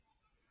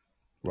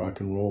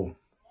Rock and roll.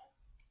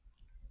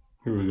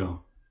 Here we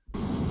go.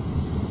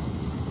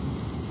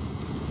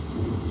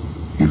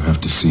 You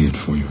have to see it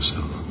for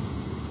yourself.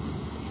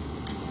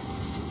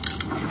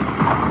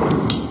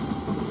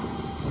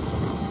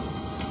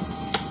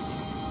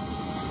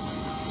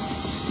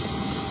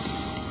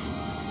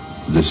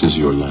 This is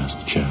your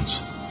last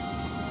chance.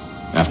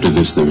 After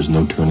this, there is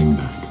no turning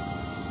back.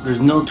 There's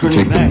no turning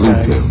you take back, the blue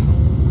guys.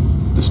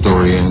 pill. The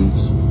story ends.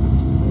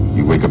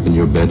 You wake up in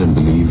your bed and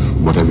believe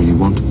whatever you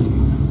want to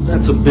believe.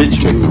 That's a bitch.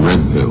 You take the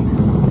red pill.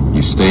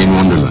 You stay in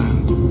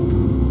Wonderland.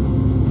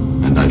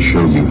 And I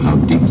show you how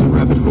deep the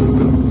rabbit hole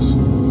goes.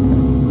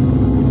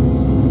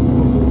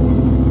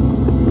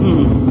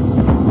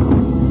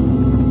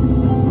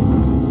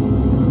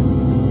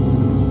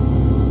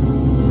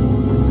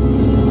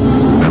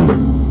 Remember,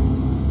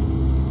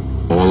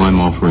 all I'm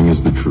offering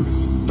is the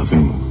truth,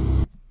 nothing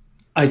more.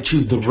 I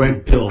choose the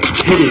red pill.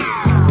 Hit it.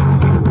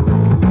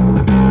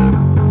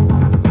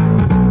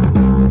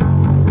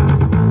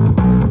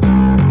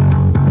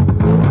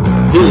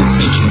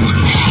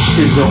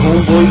 This is the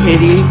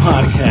Homeboy88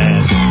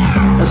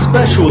 podcast, a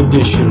special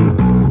edition,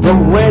 the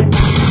red.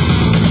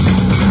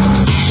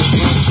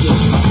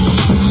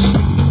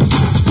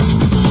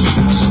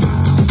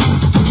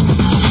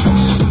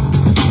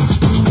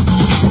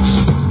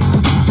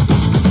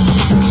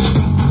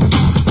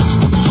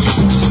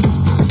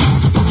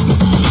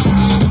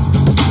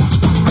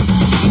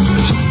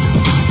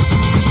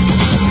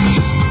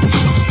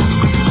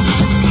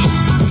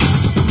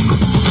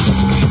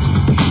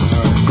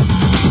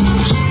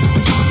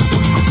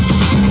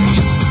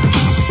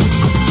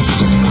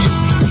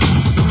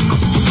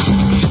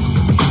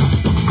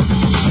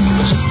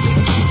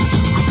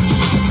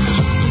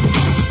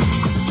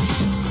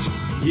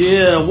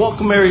 Yeah,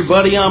 welcome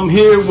everybody. I'm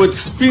here with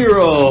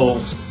Spiro.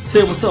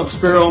 Say what's up,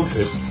 Spiro.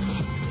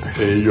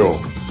 Hey yo.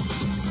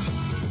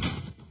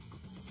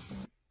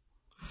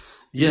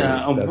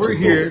 Yeah, That's we're a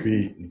here. Dope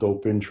beat,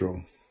 dope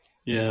intro.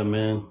 Yeah,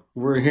 man.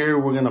 We're here.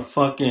 We're going to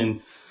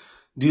fucking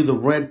do the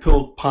Red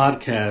Pill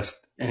podcast,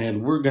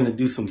 and we're going to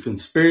do some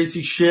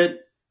conspiracy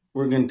shit.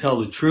 We're going to tell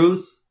the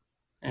truth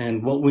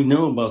and what we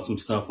know about some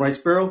stuff. Right,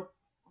 Spiro?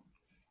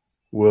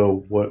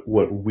 Well,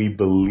 what we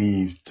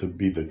believe to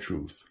be the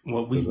truth.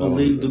 What we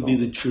believe to be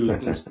the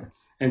truth.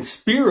 And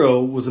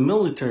Spiro was a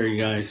military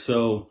guy,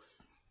 so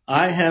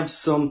I have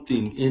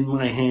something in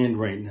my hand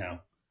right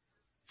now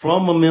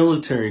from a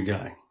military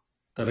guy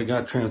that I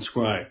got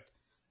transcribed.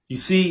 You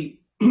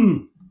see,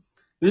 this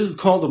is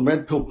called the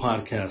Red Pill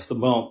Podcast.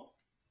 About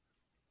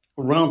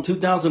around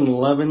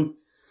 2011,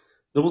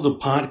 there was a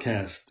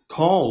podcast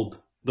called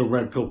the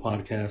Red Pill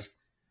Podcast.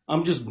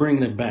 I'm just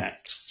bringing it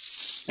back.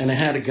 And I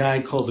had a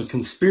guy called the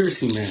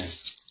Conspiracy Man.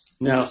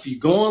 Now, if you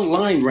go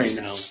online right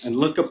now and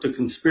look up the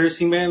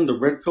Conspiracy Man, the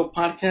Red Pill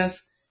Podcast,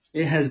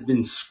 it has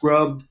been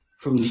scrubbed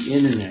from the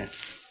internet.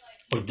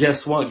 But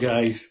guess what,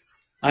 guys?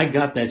 I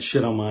got that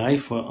shit on my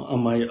iPhone,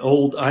 on my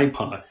old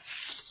iPod.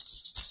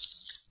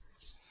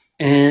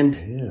 And,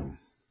 Damn.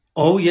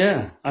 oh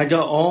yeah, I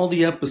got all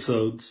the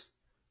episodes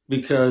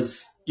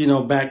because,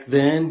 back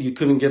then you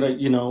couldn't get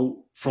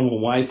from a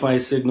Wi-Fi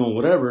signal or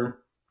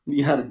whatever.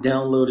 You had to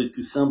download it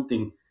to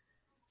something.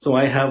 So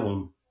I have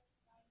them.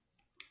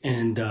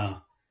 And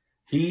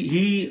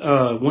he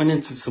went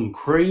into some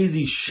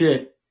crazy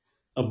shit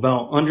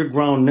about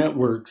underground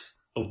networks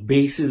of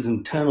bases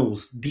and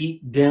tunnels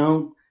deep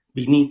down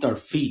beneath our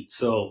feet.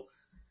 So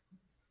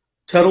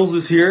Tuddles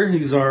is here.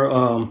 He's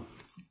our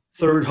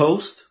third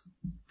host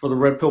for the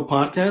Red Pill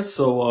Podcast.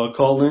 So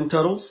call in,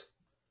 Tuddles.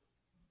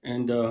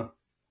 And hold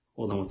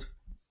on one second.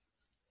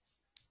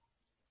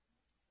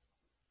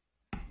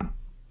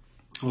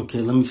 Okay,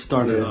 let me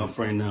start it off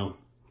right now.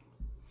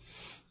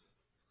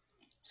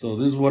 So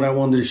this is what I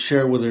wanted to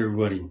share with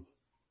everybody.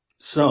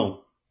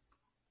 So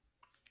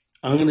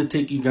I'm going to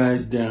take you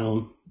guys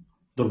down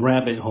the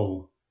rabbit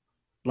hole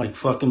like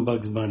fucking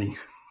Bugs Bunny.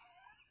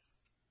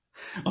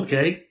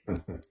 Okay?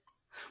 I'm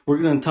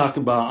going to talk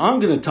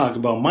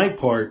about my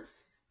part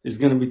is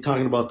going to be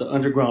talking about the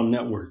underground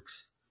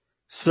networks.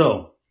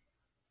 So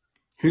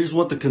here's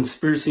what the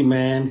Conspiracy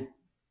Man,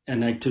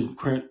 and I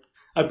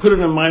put it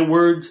in my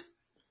words.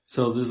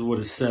 So this is what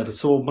it said.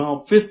 So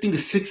about 50 to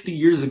 60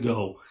 years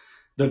ago,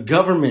 the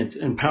government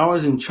and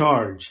powers in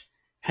charge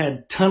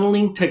had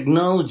tunneling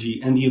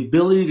technology and the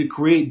ability to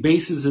create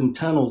bases and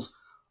tunnels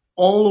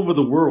all over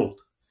the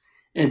world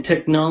and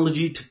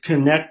technology to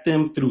connect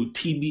them through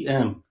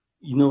TBM.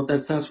 You know what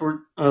that stands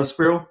for,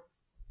 Spiro?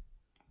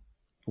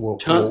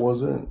 What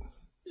was it?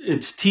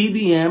 It's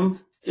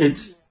TBM.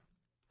 It's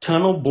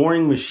tunnel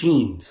boring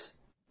machines.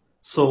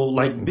 So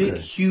like big,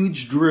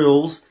 huge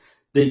drills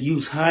that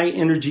use high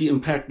energy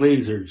impact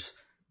lasers.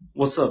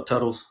 What's up,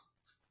 Tuddles?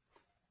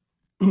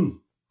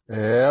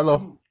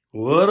 Hello.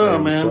 What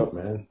up, man? What's up,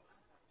 man?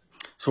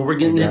 So we're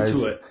getting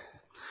into it.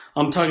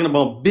 I'm talking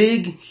about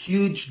big,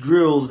 huge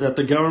drills that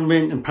the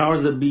government and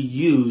powers that be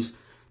use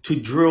to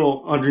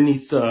drill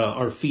underneath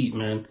our feet,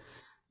 man.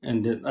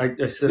 And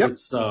I said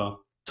it's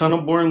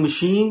tunnel boring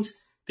machines.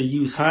 They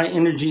use high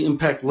energy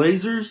impact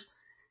lasers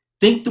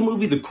think the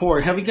movie The Core.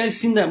 Have you guys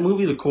seen that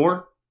movie The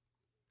Core?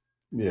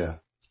 Yeah.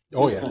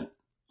 Oh, yeah. It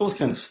was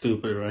kind of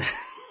stupid, right?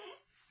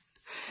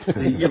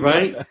 You're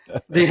right.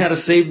 They had to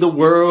save the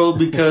world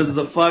because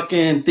the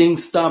fucking thing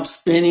stopped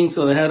spinning,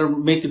 so they had to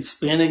make it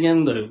spin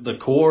again, the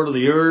core of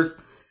the earth.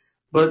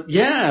 But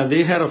yeah,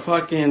 they had a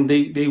fucking,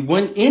 they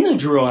went in a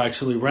drill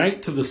actually,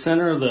 right? To the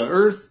center of the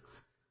earth.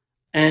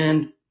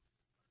 And,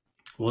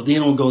 well, they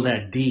don't go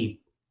that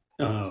deep,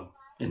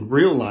 in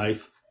real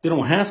life. They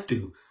don't have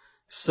to.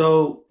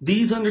 So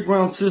these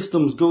underground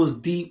systems go as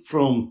deep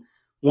from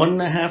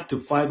 1.5 to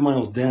 5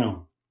 miles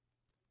down.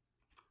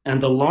 And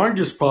the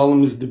largest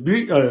problem is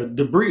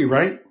debris,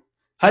 right?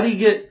 How do you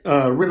get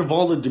rid of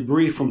all the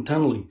debris from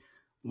tunneling?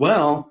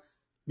 Well,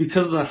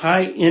 because the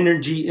high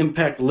energy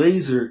impact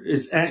laser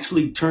is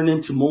actually turned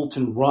into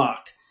molten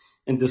rock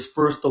and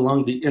dispersed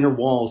along the inner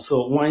wall.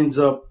 So it winds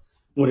up,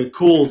 when it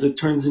cools, it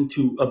turns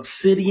into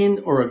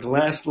obsidian or a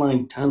glass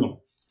lined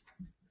tunnel.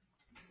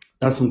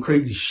 That's some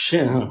crazy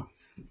shit, huh?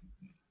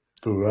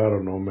 Dude, I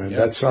don't know, man. Yeah.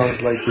 That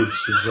sounds like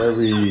it's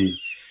very,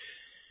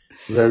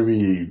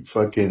 very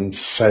fucking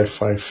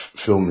sci-fi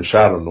filmish.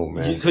 I don't know,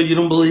 man. So you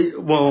don't believe?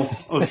 Well,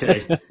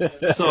 okay.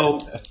 So,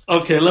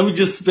 okay, let me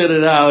just spit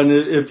it out, and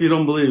if you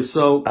don't believe,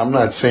 so. I'm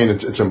not saying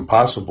it's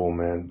impossible,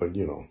 man, but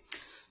you know.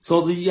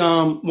 So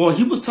well,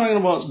 he was talking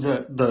about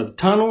the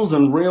tunnels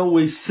and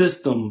railway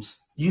systems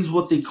use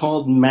what they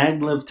called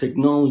maglev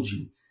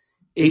technology,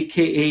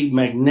 aka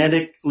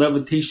magnetic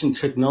levitation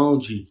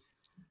technology.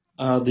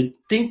 They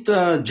think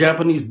the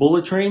Japanese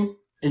bullet train,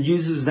 it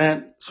uses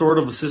that sort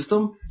of a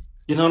system.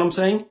 You know what I'm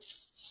saying?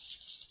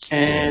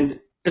 And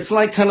it's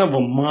like kind of a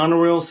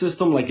monorail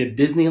system, like at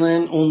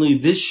Disneyland, only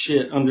this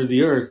shit under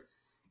the earth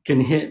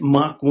can hit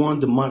Mach 1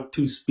 to Mach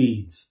 2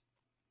 speeds.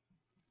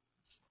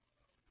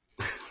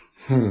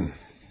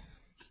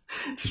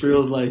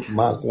 Spiro's like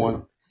Mach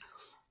 1.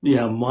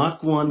 Yeah,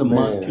 Mach 1 to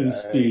Mach 2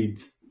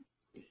 speeds.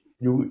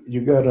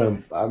 You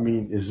gotta, I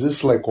mean, is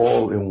this like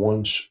all in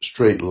one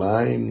straight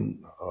line?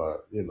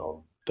 You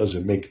know, does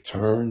it make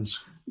turns?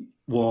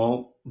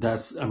 Well,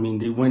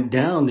 they went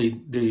down,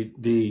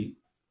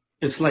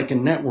 it's like a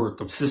network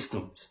of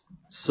systems.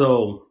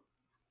 So,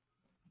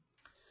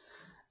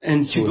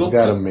 and So it's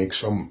gotta make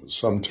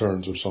some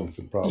turns or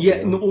something, probably.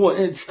 Yeah, no, well,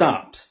 it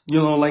stops,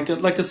 you know, like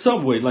a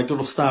subway, like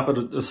it'll stop at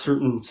a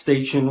certain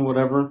station or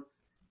whatever.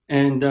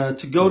 And,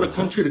 to go to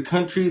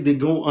country, they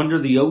go under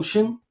the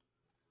ocean.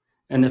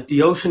 And if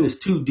the ocean is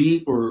too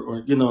deep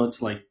or, you know,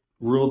 it's like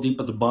real deep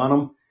at the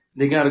bottom,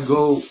 they got to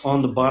go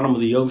on the bottom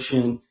of the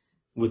ocean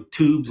with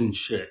tubes and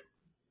shit.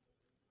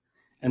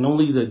 And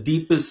only the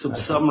deepest of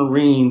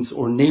submarines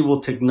or naval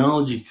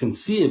technology can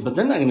see it, but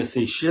they're not going to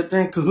say shit.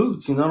 They're in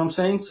cahoots. You know what I'm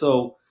saying?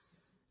 So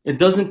it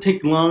doesn't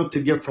take long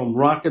to get from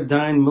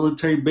Rocketdyne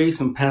military base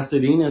in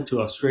Pasadena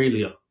to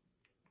Australia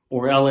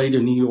or LA to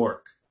New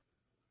York.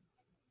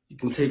 You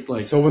can take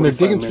like, so when they're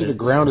digging 45 through the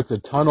minutes. ground, it's a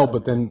tunnel,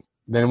 but then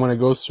when it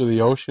goes through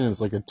the ocean,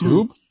 it's like a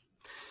tube?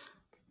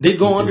 They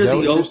go under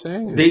the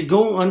ocean. They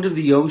go under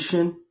the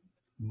ocean,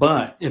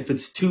 but if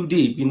it's too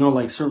deep, you know,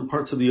 like certain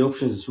parts of the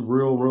ocean is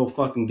real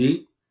fucking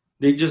deep.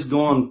 They just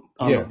go on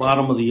the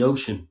bottom of the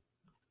ocean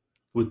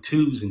with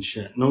tubes and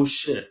shit. No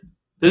shit.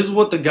 This is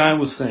what the guy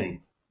was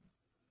saying.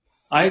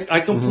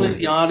 I can play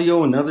the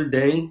audio another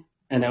day,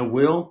 and I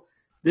will.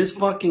 This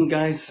fucking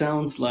guy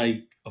sounds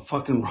like a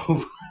fucking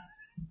robot.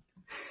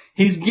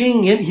 He's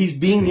being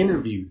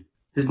interviewed.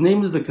 His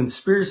name is the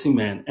Conspiracy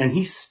Man, and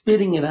he's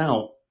spitting it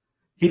out.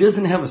 He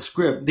doesn't have a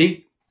script.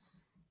 He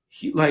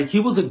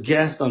was a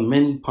guest on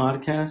many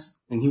podcasts,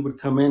 and he would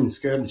come in and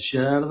scare the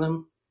shit out of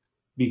them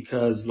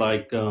because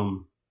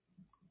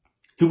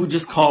he would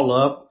just call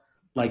up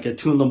like at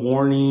 2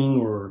 a.m.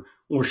 or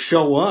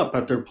show up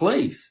at their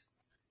place,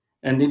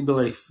 and they'd be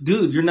like,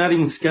 "Dude, you're not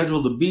even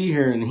scheduled to be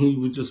here," and he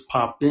would just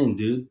pop in,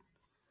 dude.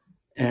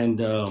 And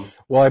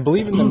well, I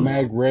believe in the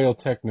mag rail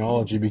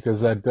technology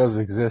because that does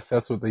exist.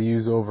 That's what they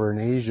use over in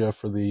Asia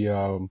for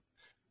the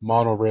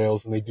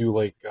monorails, and they do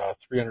like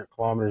 300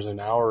 kilometers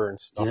an hour and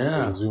stuff.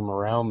 Yeah. They zoom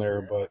around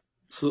there, but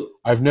so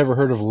I've never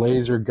heard of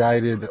laser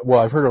guided. Well,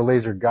 I've heard of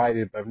laser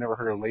guided, but I've never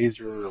heard of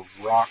laser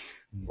rock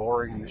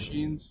boring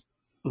machines.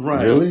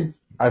 right. Really?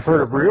 I've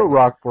heard of real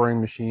rock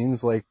boring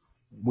machines. Like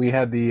we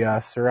had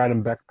the Sir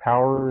Adam Beck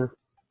Power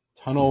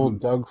tunnel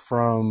dug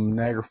from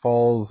Niagara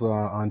Falls,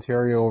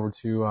 Ontario over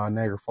to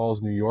Niagara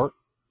Falls, New York.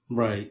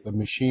 Right. The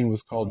machine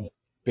was called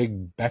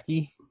Big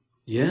Becky.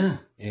 Yeah.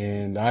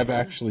 And I've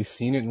actually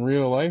seen it in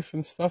real life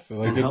and stuff.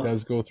 Like it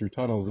does go through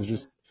tunnels. It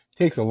just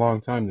takes a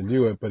long time to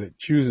do it, but it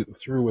chews it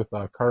through with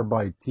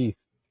carbide teeth.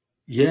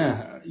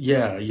 Yeah.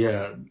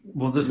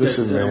 Well, this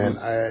Listen, guy man.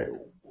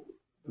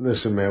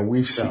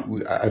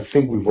 I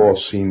think we've all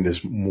seen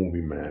this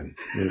movie, man.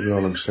 You know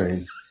what I'm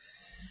saying?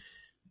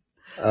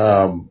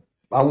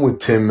 I'm with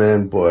Tim,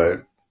 man,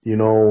 but you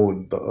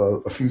know,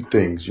 a few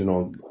things. You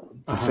know,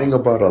 the thing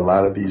about a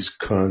lot of these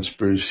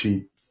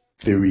conspiracy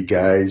theory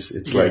guys,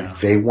 it's like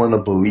they want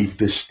to believe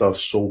this stuff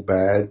so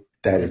bad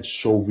that it's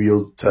so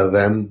real to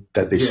them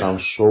that they sound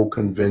so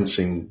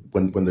convincing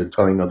when they're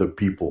telling other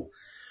people.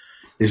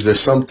 Is there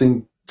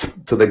something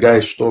to the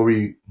guy's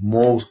story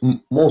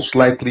most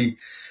likely.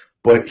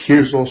 But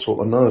here's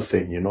also another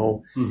thing, you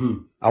know.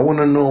 Mm-hmm. I want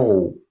to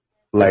know,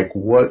 like,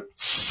 what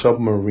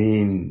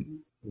submarine,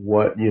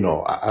 what, you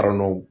know, I don't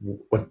know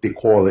what they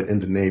call it in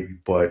the Navy,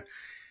 but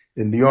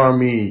in the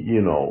Army,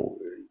 you know,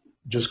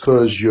 just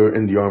because you're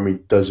in the Army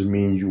doesn't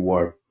mean you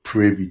are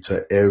privy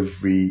to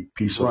every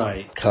piece of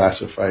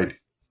classified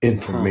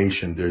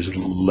information. There's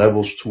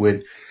levels to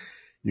it.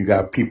 You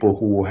got people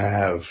who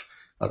have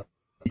a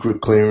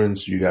secret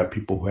clearance. You got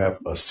people who have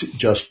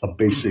just a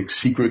basic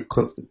secret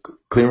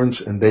clearance.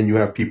 And then you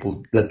have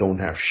people that don't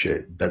have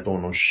shit, that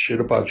don't know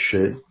shit about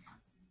shit.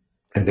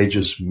 And they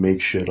just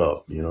make shit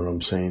up. You know what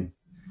I'm saying?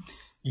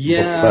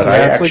 Yeah. But I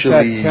it's actually,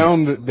 like that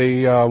town that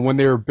they, when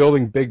they were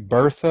building Big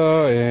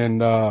Bertha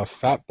and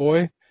Fat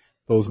Boy,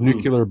 those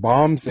nuclear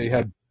bombs,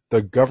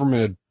 the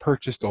government had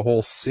purchased a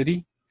whole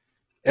city.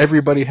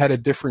 Everybody had a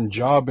different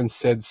job in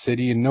said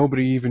city, and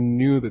nobody even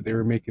knew that they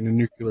were making a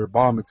nuclear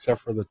bomb except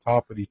for the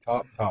top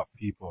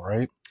people,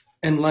 right?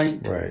 And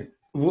like,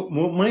 what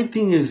my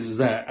thing is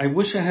that I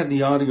wish I had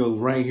the audio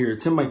right here.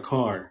 It's in my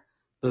car.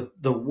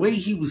 The way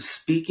he was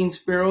speaking,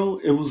 Spiro,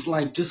 it was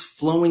like just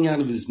flowing out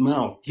of his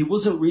mouth. He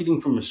wasn't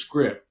reading from a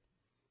script.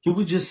 He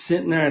was just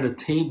sitting there at a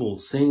table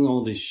saying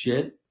all this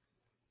shit.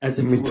 Let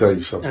me tell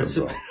you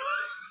something, bro.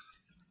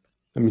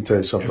 Let me tell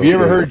you something. Have you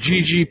ever heard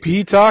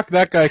GGP talk?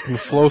 That guy can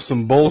flow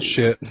some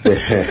bullshit.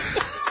 Yeah.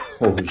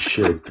 Holy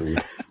shit,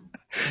 dude.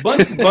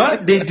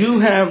 But they do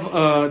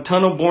have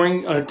tunnel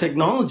boring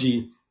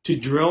technology to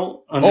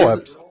drill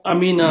under.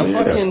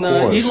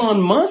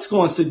 Elon Musk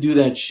wants to do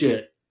that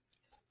shit.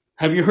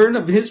 Have you heard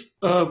of his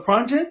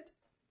project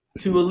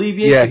to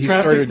alleviate the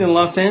traffic in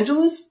Los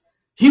Angeles?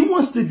 He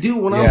wants to do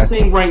what I'm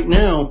saying right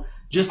now,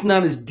 just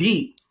not as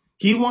deep.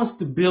 He wants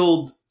to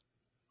build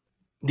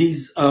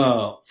these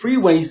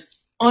freeways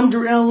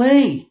under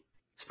LA,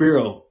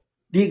 Spiro.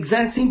 The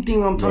exact same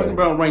thing I'm talking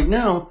about right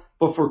now,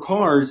 but for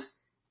cars,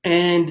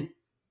 and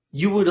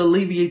you would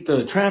alleviate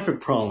the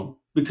traffic problem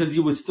because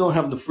you would still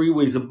have the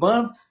freeways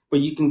above,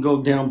 but you can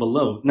go down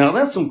below. Now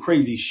that's some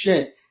crazy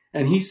shit,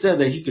 and he said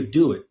that he could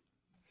do it.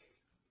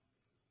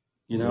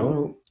 You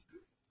know?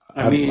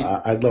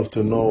 Well, I'd love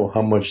to know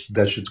how much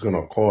that shit's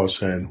gonna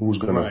cost and who's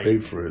gonna pay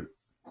for it.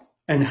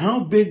 And how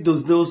big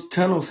does those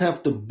tunnels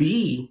have to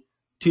be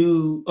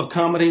to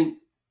accommodate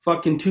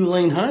fucking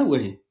 2-lane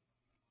highway?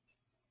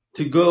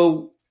 To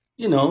go,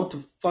 you know,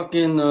 to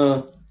fucking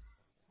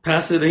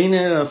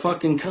Pasadena,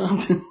 fucking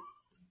Compton.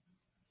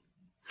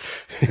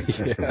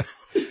 Yeah.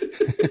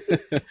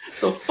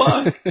 The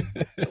fuck?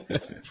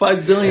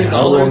 $5 billion.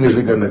 How long is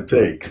it gonna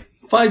take?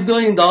 $5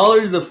 billion?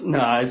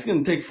 Nah, it's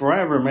gonna take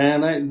forever,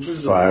 man.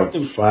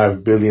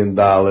 $5 billion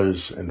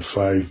and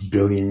 5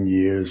 billion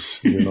years.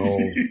 You know,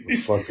 the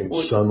fucking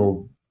sun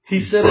will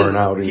burn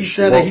out and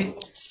shit.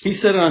 He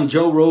said it on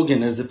Joe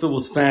Rogan as if it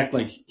was fact.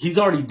 Like he's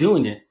already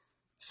doing it.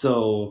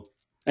 So,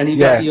 and he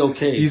got the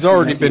okay. He's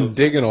already been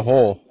digging a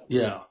hole.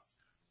 Yeah.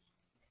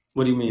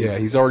 What do you mean? Yeah,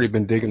 he's already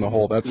been digging the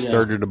hole. That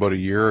started about a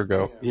year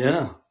ago.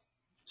 Yeah.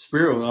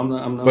 Spiro, I'm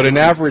not. But an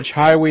average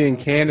highway in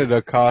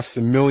Canada costs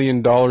 $1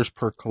 million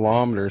per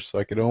kilometer, so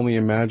I could only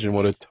imagine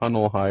what a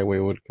tunnel highway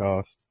would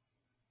cost.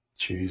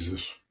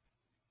 Jesus.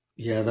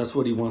 Yeah, that's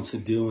what he wants to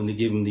do, and they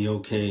gave him the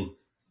okay.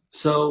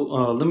 So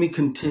let me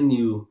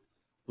continue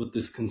with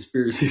this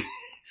conspiracy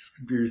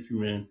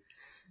man.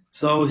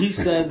 So he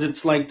says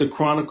it's like the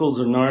Chronicles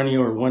of Narnia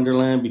or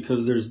Wonderland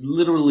because there's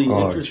literally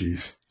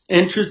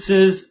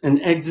entrances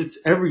and exits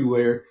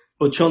everywhere,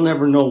 but you'll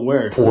never know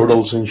where.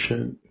 Portals and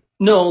shit.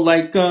 No,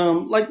 like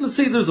let's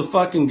say there's a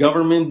fucking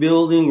government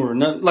building or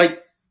not. Like,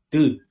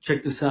 dude,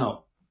 check this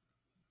out.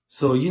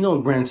 So you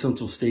know Grand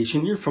Central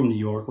Station. You're from New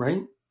York,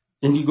 right?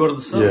 And you go to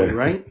the subway,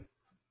 right?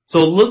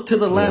 So look to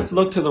the left,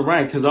 look to the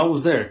right, because I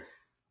was there.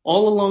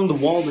 All along the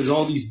wall, there's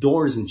all these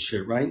doors and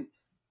shit, right?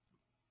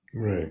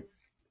 Right.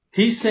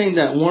 He's saying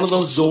that one of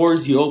those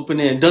doors, you open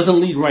it, it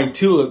doesn't lead right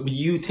to it, but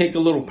you take a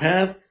little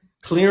path,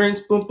 clearance,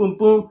 boom, boom,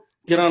 boom,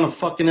 get on a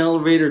fucking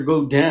elevator,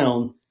 go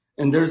down,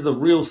 and there's the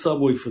real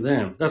subway for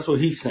them. That's what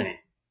he's saying.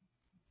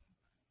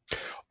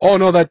 Oh,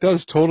 no, that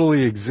does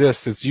totally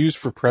exist. It's used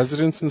for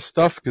presidents and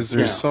stuff because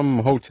there's some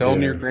hotel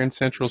near Grand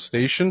Central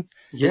Station.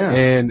 Yeah.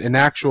 And an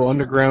actual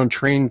underground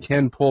train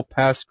can pull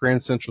past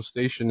Grand Central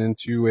Station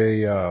into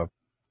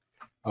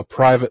a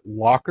private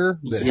locker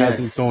that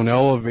has its own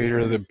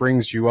elevator that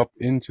brings you up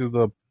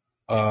into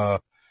the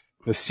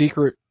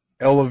secret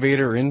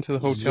elevator into the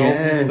hotels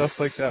and stuff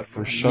like that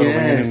for shuttling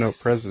in and out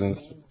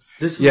presidents.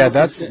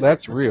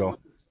 That's real.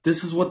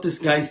 This is what this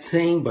guy's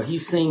saying, but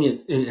he's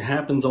saying it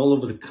happens all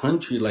over the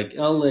country, like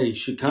LA,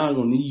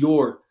 Chicago, New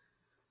York.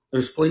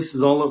 There's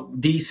places all over,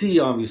 DC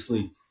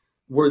obviously,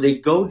 where they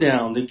go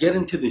down, they get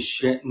into this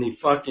shit and they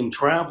fucking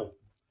travel.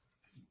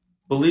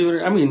 Believe it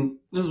or, I mean,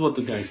 this is what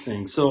the guy's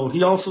saying. So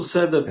he also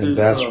said that and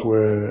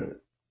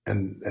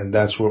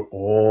that's where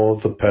all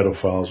the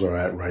pedophiles are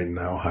at right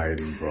now,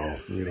 hiding, bro.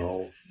 You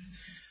know,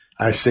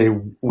 I say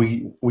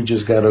we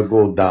just gotta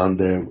go down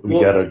there.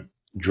 We gotta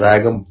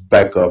drag them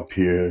back up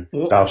here,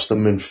 douse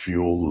them in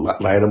fuel,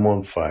 light them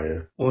on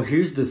fire. Well,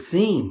 here's the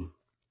thing.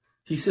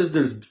 He says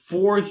there's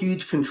 4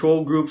 huge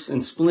control groups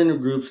and splinter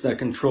groups that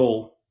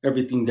control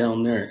everything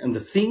down there. And the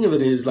thing of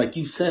it is, like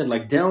you said,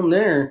 like down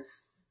there,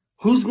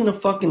 who's gonna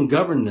fucking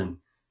govern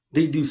them?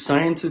 They do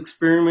science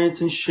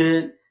experiments and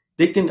shit.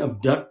 They can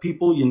abduct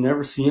people. You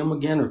never see them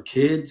again, or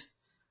kids.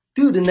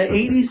 Dude, in the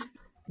 80s,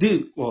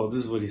 well,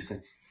 this is what he's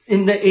saying.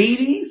 In the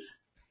 80s,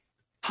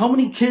 how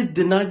many kids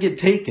did not get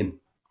taken?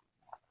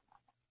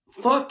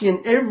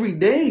 Fucking every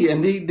day.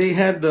 And they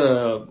had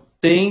the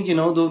thing,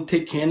 they'll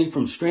take candy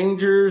from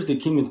strangers. They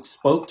came and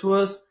spoke to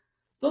us.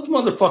 Those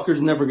motherfuckers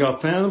never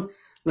got found.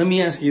 Let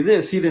me ask you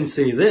this. He didn't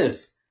say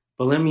this,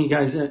 but let me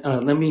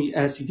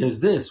ask you guys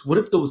this. What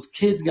if those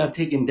kids got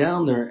taken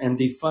down there and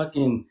they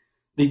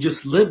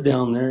just live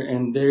down there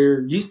and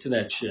they're used to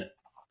that shit?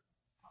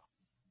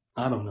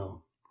 I don't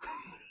know.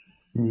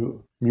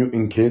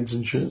 Mutant kids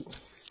and shit?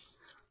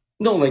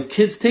 No, like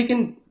kids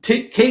taken,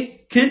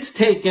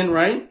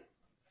 right?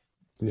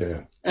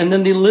 Yeah. And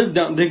then they live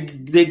down,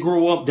 they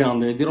grow up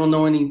down there. They don't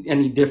know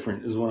any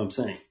different, is what I'm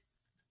saying.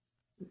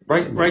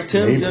 Right,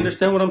 Tim? Maybe. You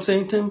understand what I'm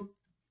saying, Tim?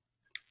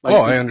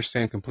 I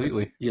understand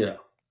completely. Yeah.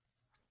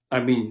 I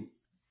mean,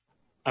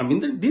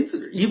 these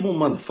are evil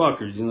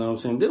motherfuckers, you know what I'm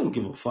saying? They don't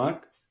give a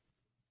fuck.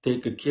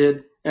 Take a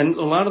kid. And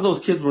a lot of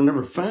those kids were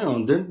never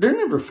found. They're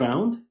never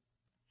found.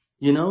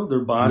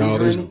 Their bodies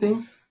or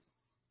anything.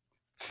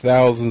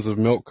 Thousands of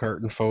milk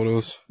carton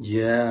photos.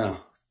 Yeah.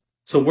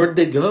 So where'd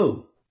they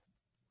go?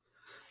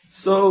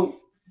 So.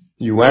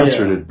 You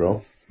answered it,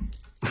 bro.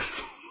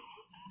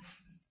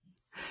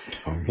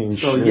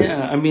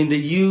 Shit. They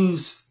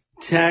use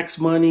tax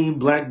money,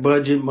 black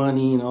budget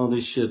money, and all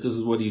this shit. This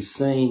is what he's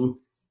saying.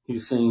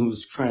 He's saying he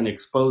was trying to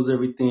expose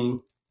everything.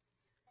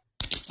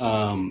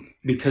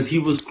 Because he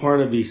was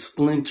part of a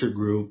splinter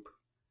group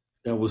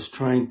that was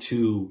trying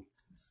to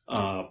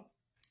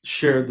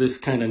share this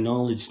kind of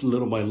knowledge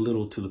little by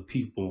little to the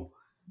people.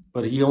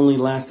 But he only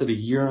lasted a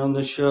year on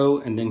the show,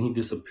 and then he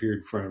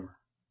disappeared forever.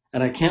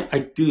 And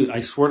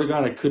I swear to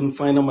God, I couldn't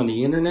find him on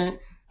the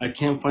internet. I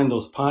can't find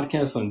those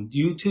podcasts on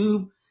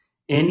YouTube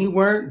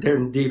anywhere.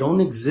 They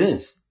don't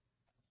exist.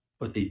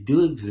 But they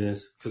do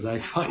exist because I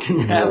fucking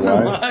have them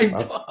on my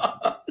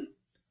iPod.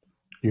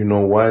 You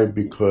know why?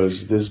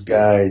 Because this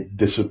guy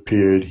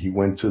disappeared. He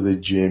went to the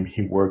gym.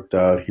 He worked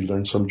out. He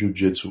learned some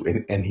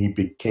jujitsu, and he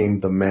became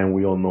the man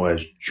we all know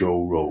as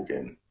Joe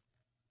Rogan.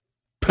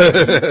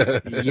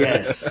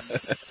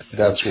 Yes.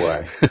 That's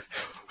why.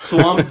 So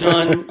I'm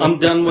done. I'm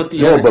done with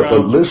the No, but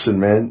listen,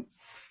 man.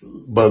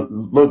 But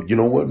look, you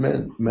know what,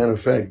 man? Matter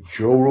of fact,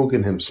 Joe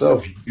Rogan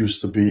himself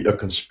used to be a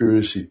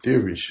conspiracy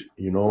theorist,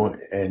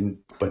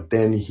 but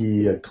then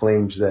he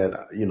claims that,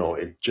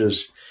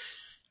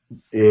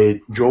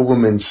 it drove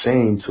him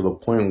insane to the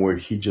point where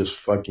he just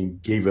fucking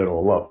gave it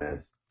all up,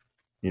 man.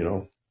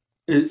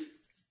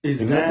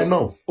 Is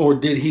that, or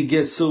did he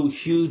get so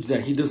huge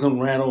that he doesn't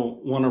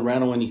want to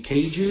rattle any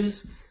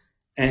cages?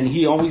 And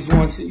he always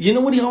wants, you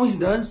know what he always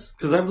does?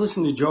 Because I've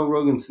listened to Joe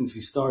Rogan since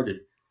he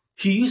started.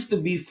 He used to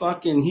be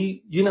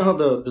you know how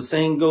the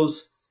saying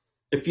goes,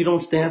 if you don't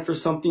stand for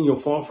something, you'll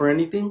fall for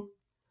anything?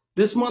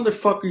 This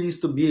motherfucker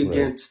used to be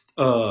against,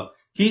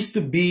 he used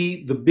to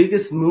be the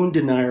biggest moon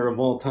denier of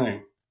all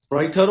time.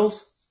 Right,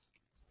 Tuddles?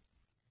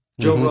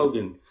 Joe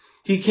Rogan.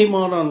 He came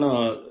out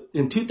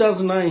in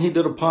 2009, he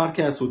did a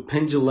podcast with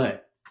Penn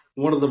Jillette.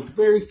 One of the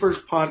very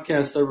first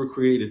podcasts ever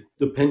created,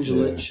 the Penn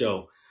Jillette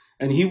Show.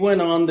 And he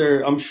went on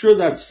there, I'm sure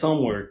that's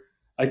somewhere.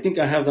 I think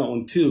I have that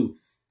one too.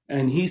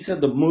 And he said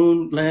the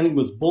moon landing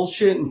was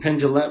bullshit, and Penn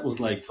Jillette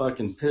was like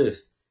fucking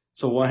pissed.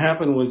 So what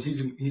happened was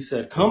he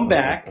said, come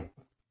back.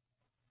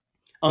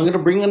 I'm going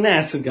to bring a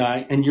NASA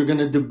guy, and you're going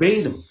to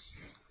debate him.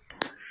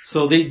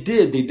 So they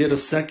did. They did a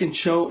second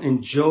show,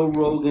 and Joe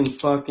Rogan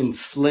fucking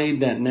slayed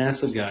that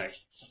NASA guy.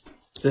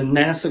 The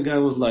NASA guy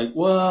was like,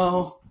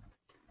 well,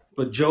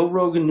 but Joe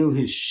Rogan knew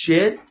his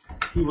shit.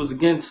 He was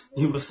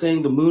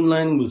saying the moon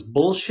landing was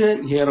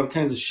bullshit. He had all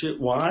kinds of shit.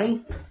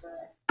 Why?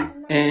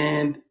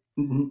 And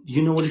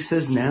you know what he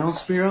says now,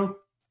 Spiro?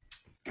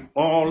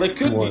 Oh, it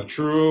could be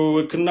true.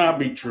 It could not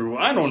be true.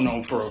 I don't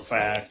know for a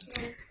fact.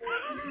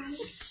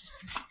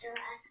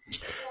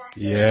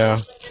 Yeah.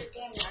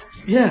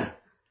 Yeah.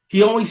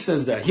 He always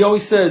says that. He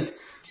always says,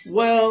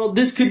 well,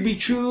 this could be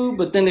true,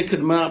 but then it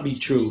could not be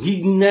true.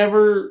 He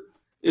never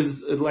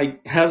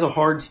has a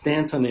hard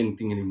stance on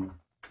anything anymore.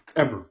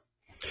 Ever.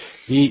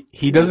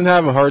 He doesn't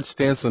have a hard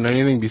stance on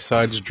anything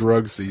besides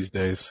drugs these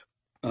days.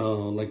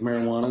 Like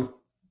marijuana?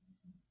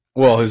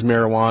 Well, his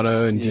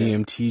marijuana and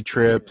DMT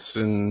trips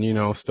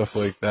and, stuff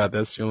like that.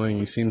 That's the only thing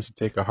he seems to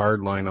take a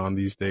hard line on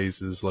these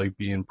days is like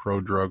being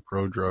pro-drug.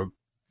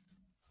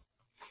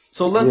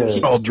 So let's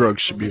keep... All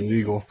drugs should be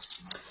legal.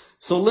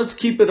 So let's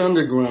keep it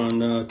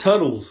underground.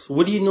 Tuddles,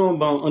 what do you know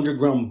about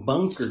underground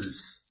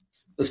bunkers,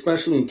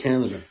 especially in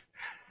Canada?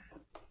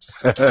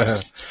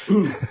 Oh,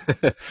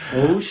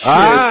 shit.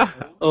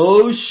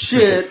 Oh,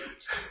 shit.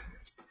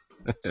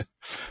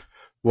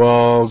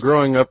 Well,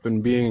 growing up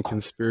and being a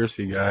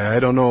conspiracy guy, I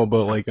don't know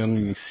about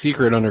any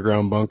secret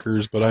underground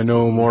bunkers, but I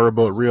know more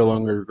about real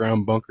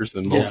underground bunkers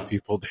than most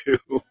people do.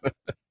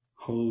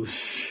 Oh,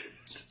 shit.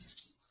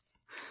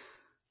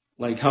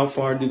 Like, how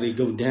far do they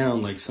go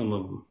down, like some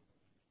of them?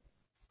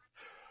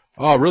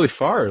 Oh, really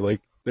far. Like,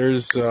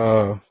 there's,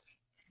 I'll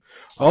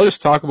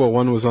just talk about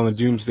one was on the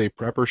Doomsday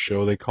Prepper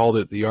show. They called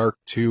it the Ark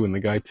 2, and the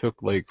guy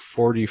took like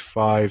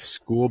 45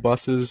 school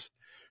buses,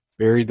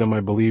 buried them,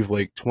 I believe,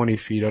 like 20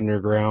 feet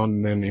underground,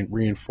 and then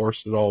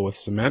reinforced it all with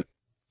cement.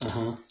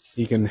 Uh-huh.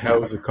 He can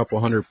house a couple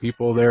hundred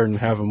people there and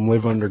have them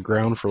live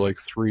underground for like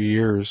 3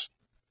 years.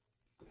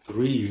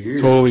 3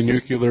 years. Totally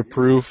nuclear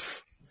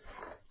proof.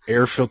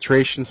 Air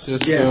filtration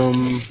system.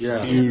 Yes.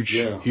 Yeah.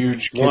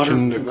 Huge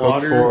kitchen to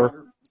cook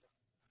for.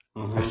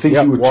 Uh-huh. I think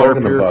you were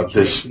talking about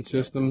this.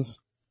 Systems.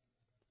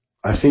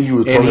 I think you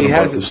were talking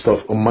about this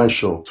stuff on my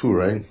show too,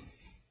 right?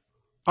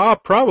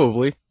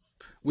 Probably.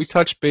 We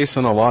touched base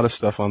on a lot of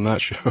stuff on that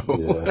show.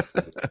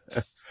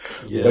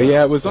 Yeah. But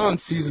yeah, it was on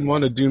season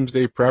 1 of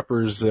Doomsday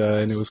Preppers,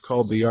 and it was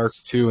called the Ark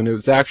 2, and it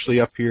was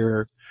actually up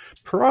here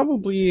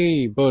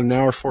probably about an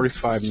hour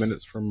 45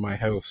 minutes from my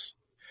house.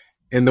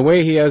 And the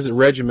way he has it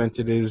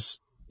regimented is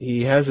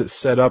he has it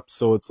set up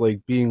so it's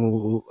like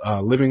being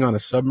living on a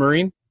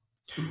submarine.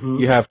 Mm-hmm.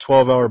 You have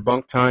 12-hour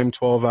bunk time,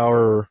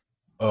 12-hour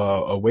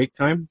awake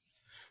time.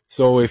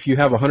 So if you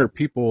have 100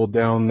 people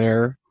down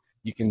there,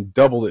 you can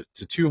double it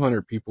to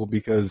 200 people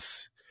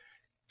because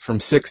from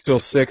 6 till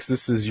 6,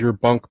 this is your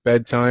bunk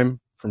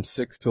bedtime. From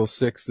 6 till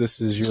 6,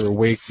 this is your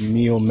awake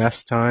meal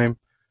mess time.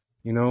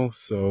 You know,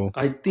 so.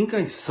 I think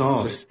I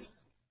saw it.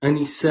 And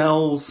he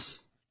sells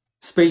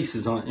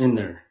spaces in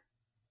there,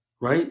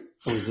 right?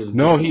 Or is it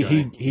no,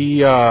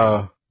 he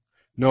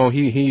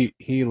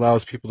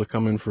allows people to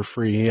come in for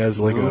free. He has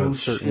like a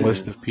certain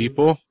list of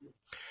people.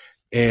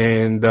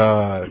 And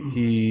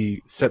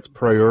he sets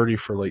priority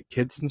for like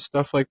kids and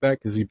stuff like that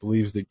because he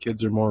believes that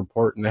kids are more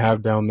important to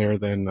have down there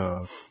than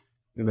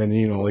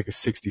you know, like a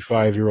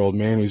 65-year-old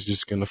man who's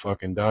just gonna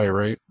fucking die,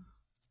 right?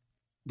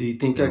 Do you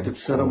think I could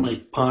set up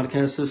my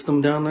podcast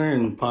system down there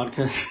and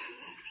podcast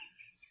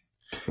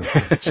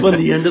when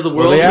the end of the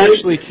world? Well, they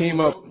actually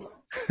came up.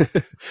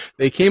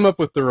 They came up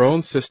with their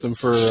own system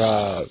for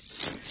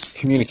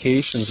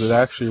communications that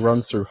actually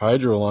runs through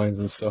hydro lines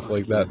and stuff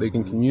like that. They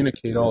can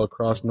communicate all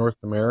across North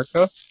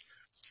America.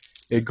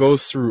 It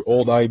goes through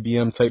old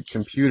IBM type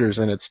computers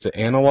and it's to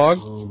analog.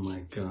 Oh my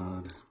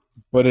god.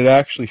 But it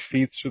actually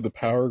feeds through the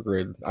power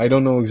grid. I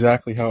don't know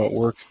exactly how it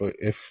works, but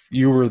if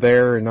you were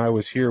there and I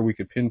was here, we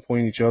could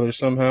pinpoint each other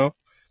somehow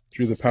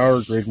through the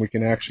power grid and we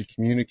can actually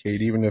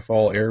communicate even if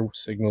all air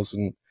signals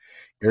and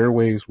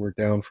airwaves were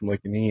down from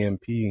like an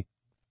EMP.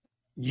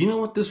 You know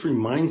what this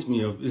reminds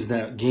me of is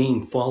that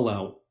game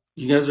Fallout.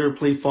 You guys ever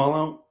play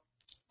Fallout?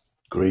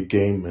 Great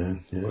game,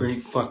 man. Yeah.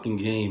 Great fucking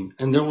game.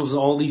 And there was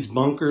all these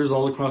bunkers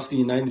all across the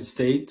United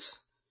States,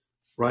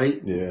 right?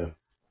 Yeah.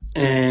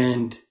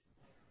 And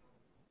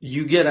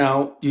you get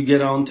out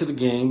into the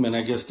game, and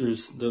I guess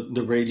there's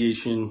the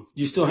radiation.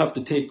 You still have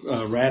to take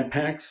rad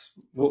packs.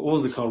 What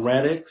was it called?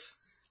 Radix?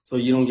 So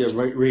you don't get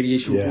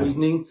radiation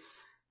poisoning.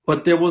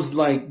 But there was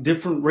like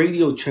different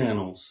radio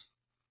channels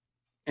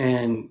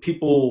and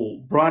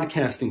people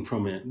broadcasting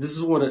from it. This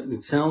is what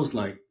it sounds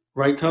like.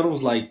 Right,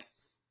 Tuddles? Like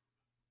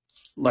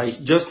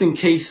just in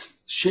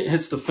case shit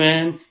hits the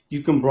fan,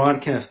 you can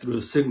broadcast through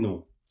a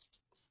signal.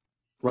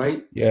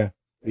 Right? Yeah.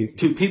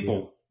 To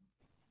people.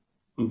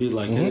 And be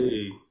like,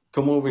 hey,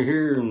 come over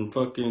here and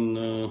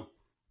fucking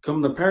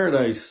come to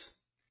paradise.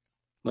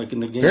 Like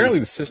in the game. Apparently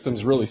the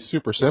system's really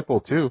super simple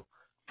too.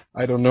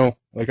 I don't know.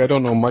 Like I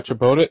don't know much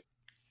about it.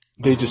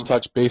 They just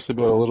touched base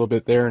about it a little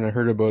bit there and I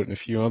heard about it in a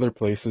few other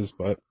places,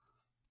 but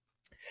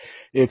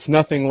it's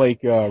nothing like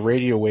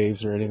radio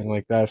waves or anything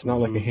like that. It's not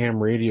like a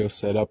ham radio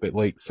setup. It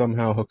like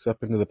somehow hooks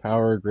up into the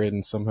power grid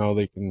and somehow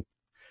they can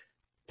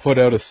put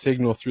out a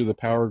signal through the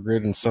power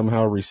grid and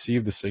somehow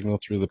receive the signal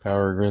through the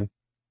power grid.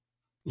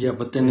 Yeah,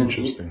 but then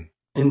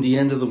in the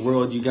end of the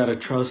world, you gotta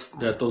trust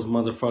that those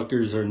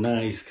motherfuckers are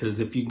nice,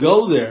 because if you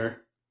go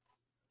there,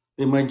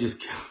 they might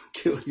just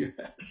kill your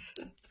ass.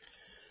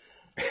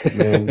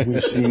 Man,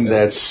 we've seen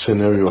that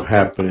scenario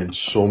happen in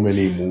so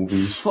many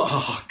movies.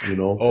 Fuck. You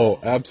know? Oh,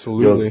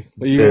 absolutely.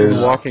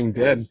 Even Walking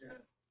Dead.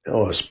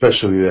 Oh,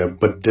 especially that.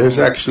 But there's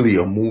actually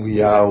a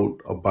movie out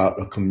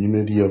about a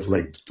community of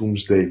like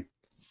doomsday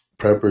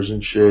preppers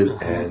and shit.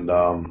 And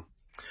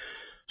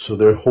so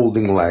they're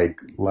holding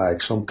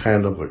like some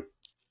kind of a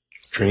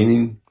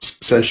training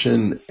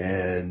session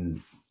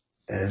and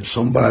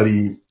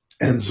somebody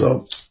ends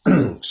up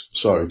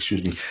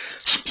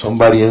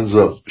somebody ends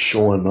up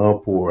showing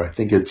up, or I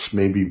think it's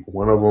maybe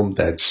one of them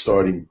that's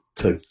starting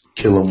to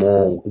kill them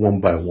all one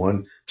by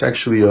one. It's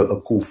actually a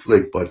cool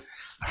flick, but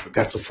I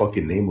forgot the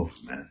fucking name of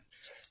it, man.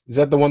 Is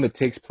that the one that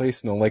takes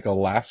place in like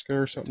Alaska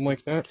or something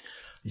like that?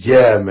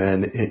 Yeah,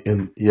 man.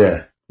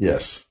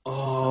 Yes.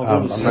 Oh,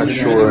 I'm not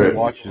sure. I didn't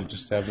watch it,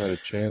 just haven't had a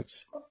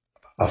chance.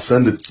 I'll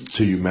send it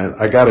to you, man.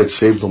 I got it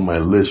saved on my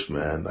list,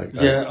 man.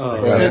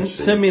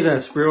 Send me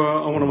that,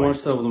 Spiro. I want to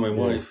watch that with my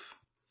wife.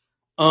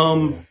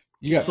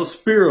 So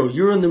Spiro,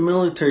 you're in the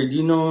military. Do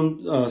you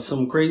know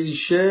some crazy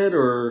shit,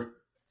 or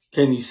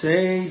can you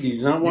say? Do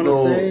you not want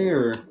to say,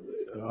 or?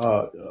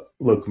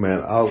 Look,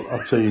 man,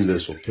 I'll tell you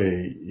this,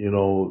 okay? You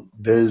know,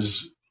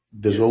 there's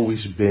there's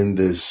always been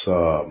this,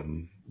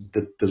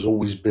 there's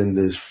always been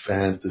this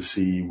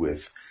fantasy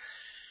with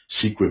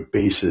secret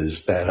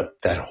bases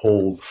that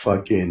hold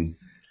fucking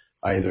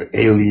either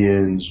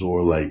aliens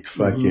or like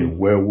fucking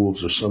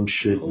werewolves or some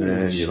shit, holy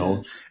man, you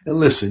know. And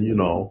listen, you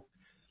know,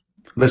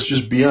 let's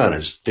just be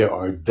honest. There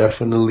are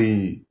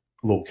definitely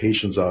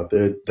locations out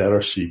there that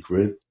are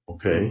secret,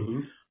 okay?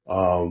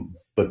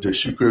 But they're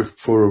secret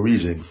for a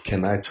reason.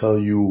 Can I tell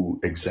you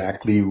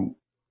exactly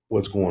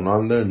what's going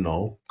on there?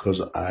 No,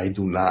 because I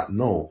do not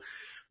know.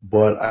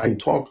 But I can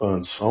talk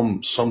on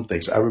some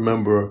things. I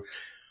remember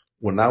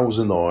when I was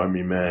in the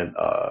army, man,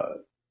 I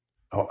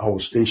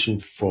was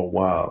stationed for a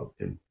while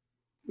in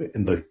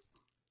the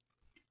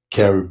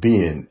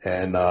Caribbean,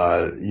 and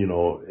you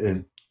know,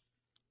 in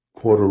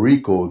Puerto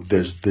Rico,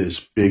 there's this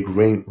big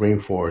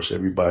rainforest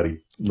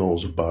everybody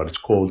knows about. It's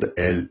called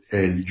El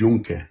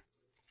Yunque.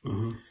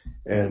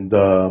 And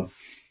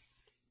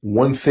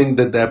one thing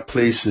that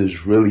place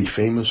is really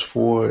famous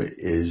for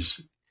is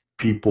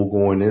people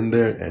going in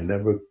there and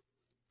never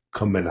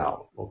coming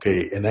out.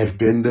 Okay, and I've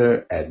been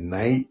there at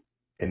night,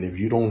 and if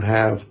you don't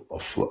have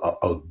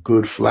a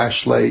good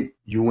flashlight,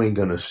 you ain't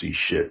gonna see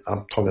shit.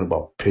 I'm talking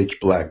about pitch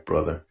black,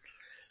 brother.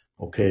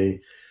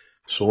 Okay,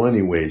 so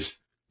anyways,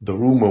 the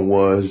rumor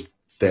was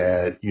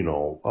that, you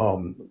know,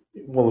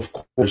 well, of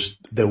course,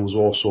 there was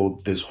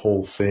also this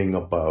whole thing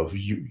about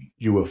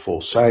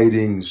UFO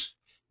sightings,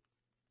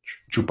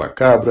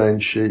 chupacabra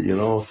and shit, you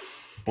know,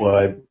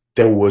 but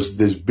there was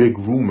this big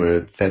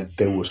rumor that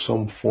there was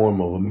some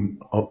form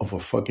of a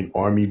fucking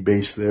army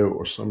base there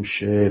or some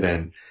shit,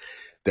 and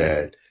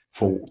that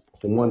for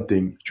one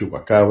thing,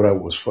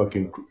 chupacabra was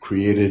fucking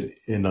created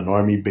in an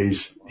army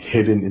base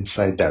hidden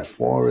inside that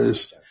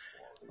forest.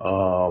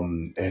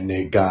 And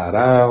they got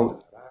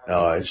out.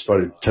 It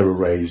started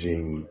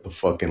terrorizing the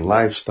fucking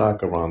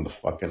livestock around the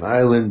fucking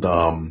island.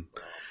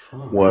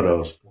 What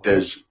else?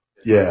 There's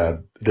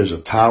a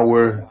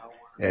tower,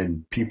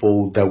 and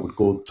people that would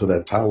go to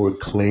that tower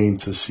claim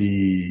to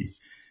see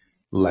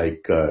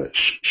like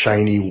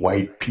shiny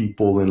white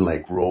people in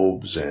like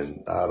robes,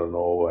 and I don't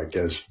know, I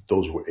guess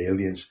those were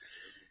aliens.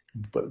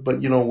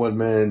 But you know what,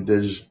 man?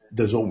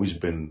 There's always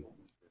been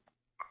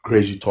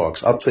crazy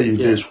talks. I'll tell you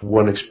this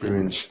one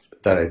experience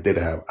that I did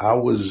have. I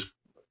was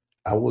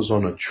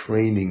on a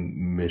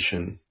training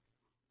mission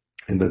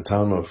in the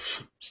town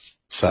of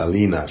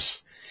Salinas,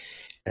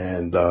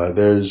 and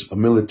there's a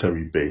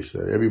military base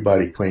there.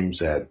 Everybody claims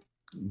that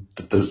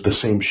the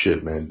same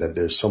shit, man, that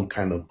there's some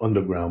kind of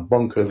underground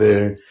bunker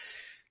there.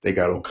 They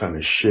got all kind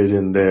of shit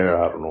in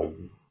there. I don't know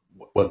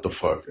what the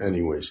fuck.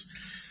 Anyways,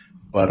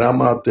 but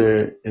I'm out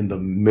there in the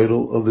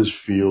middle of this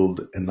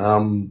field, and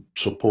I'm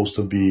supposed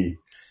to be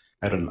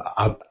at an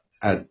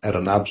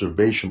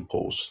observation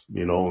post,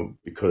 you know,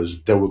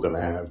 because they were going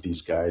to have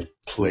these guys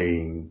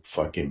playing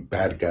fucking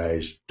bad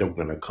guys. They were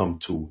going to come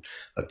to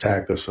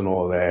attack us and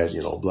all that,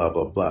 you know, blah,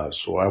 blah, blah.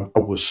 So I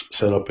was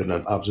set up in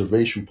an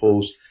observation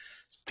post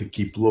to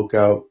keep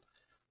lookout,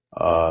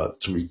 to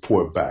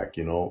report back,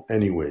 you know.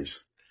 Anyways,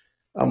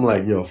 I'm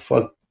like, yo,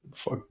 fuck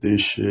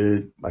this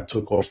shit. I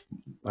took off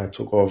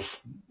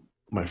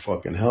my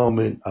fucking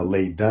helmet. I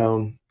laid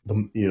down,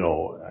 you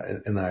know,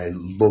 and I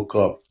look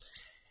up.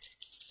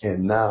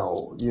 And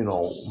now, you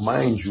know,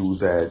 mind you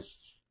that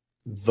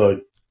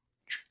the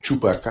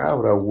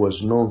chupacabra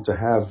was known to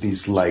have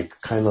these like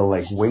kind of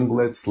like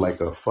winglets,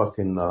 like a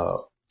fucking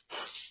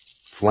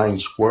flying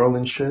squirrel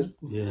and shit.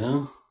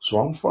 Yeah. So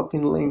I'm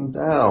fucking laying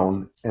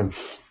down, and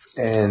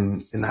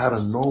out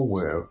of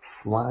nowhere,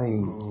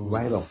 flying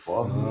right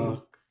above me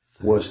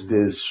was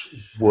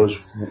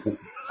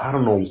I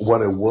don't know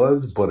what it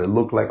was, but it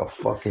looked like a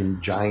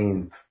fucking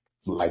giant,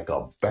 like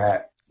a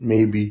bat,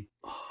 maybe.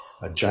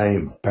 A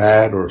giant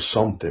bat or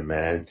something,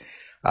 man.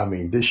 I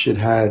mean, this shit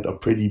had a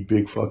pretty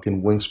big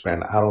fucking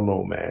wingspan. I don't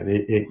know, man.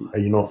 It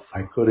you know,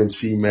 I couldn't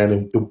see,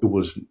 man. It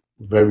was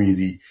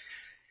very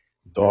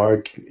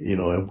dark. You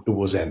know, it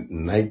was at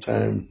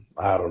nighttime.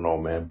 I don't know,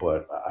 man.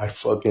 But I'm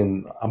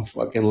fucking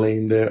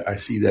laying there. I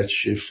see that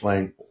shit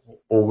flying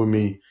over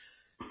me.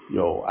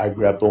 Yo, I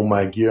grabbed all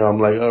my gear. I'm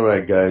like, all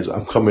right, guys,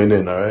 I'm coming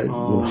in. All right.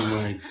 Oh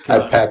my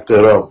God. I packed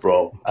it up,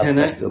 bro. I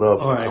packed it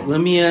up. All right.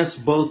 Let me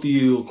ask both of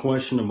you a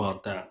question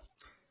about that.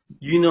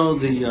 You know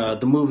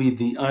the movie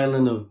The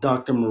Island of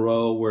Dr.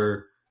 Moreau,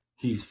 where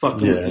he's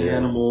fucking with the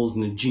animals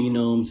and the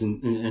genomes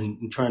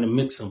and trying to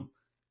mix them.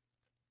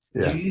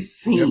 Yeah. Do you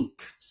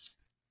think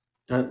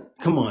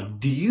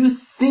do you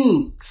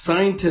think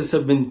scientists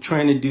have been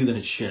trying to do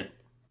that shit?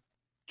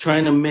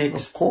 Trying to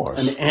mix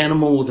an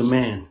animal with a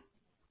man?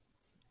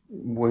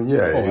 Well,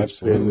 yeah,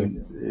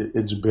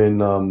 it's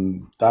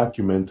been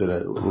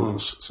documented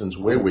since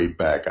way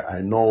back. I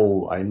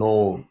know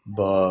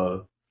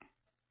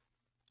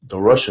the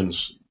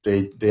Russians,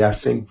 I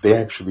think they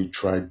actually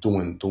tried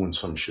doing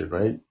some shit,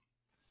 right?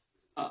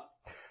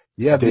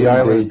 The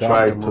island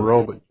tried to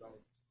Moreau.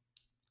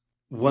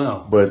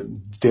 Wow.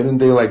 But didn't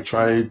they like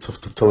try to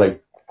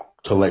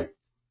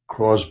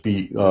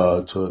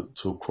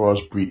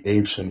crossbreed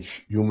apes and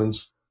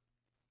humans?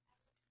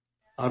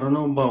 I don't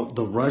know about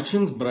the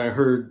Russians, but I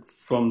heard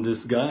from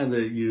this guy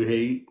that you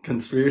hate,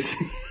 conspiracy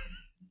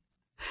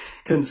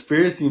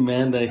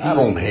man. That I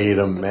don't hate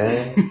him,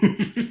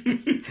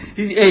 man.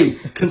 Hey,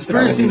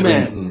 conspiracy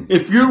man,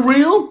 if you're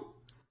real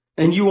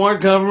and you are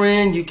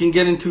government, you can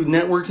get into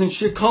networks and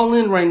shit. Call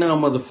in right now,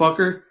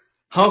 motherfucker.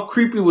 How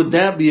creepy would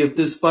that be if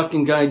this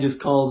fucking guy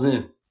just calls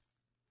in?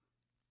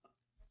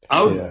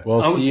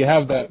 You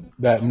have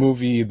that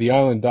movie, The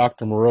Island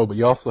Dr. Moreau, but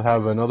you also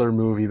have another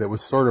movie that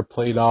was sort of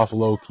played off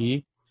low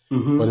key,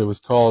 but it was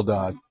called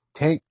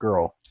Tank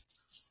Girl.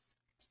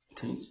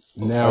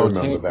 Now,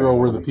 Tank Girl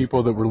were the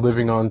people that were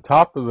living on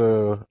top of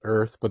the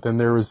earth, but then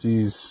there was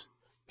these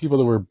people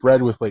that were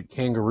bred with like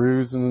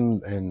kangaroos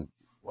and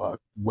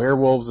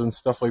werewolves and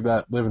stuff like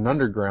that living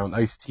underground.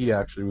 Ice-T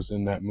actually was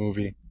in that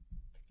movie.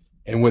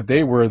 And what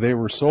they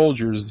were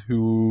soldiers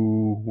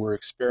who were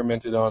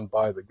experimented on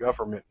by the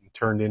government and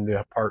turned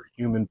into part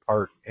human,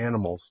 part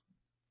animals.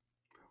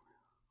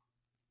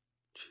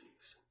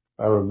 Jeez.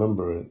 I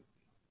remember it.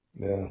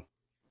 Yeah.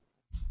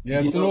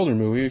 Yeah, it's an older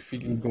movie. If you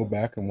can go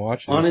back and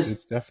watch it,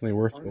 it's definitely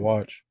worth the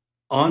watch.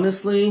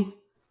 Honestly,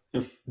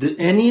 if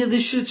any of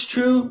this shit's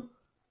true,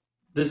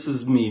 this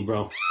is me,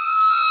 bro.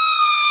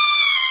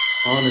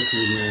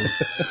 Honestly, man.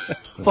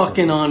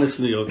 Fucking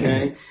honestly,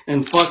 okay?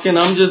 And fucking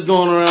I'm just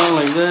going around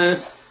like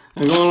this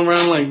and going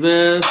around like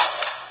this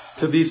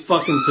to these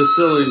fucking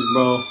facilities,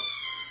 bro.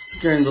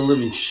 Scaring the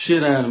living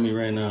shit out of me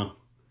right now.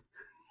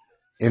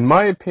 In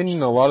my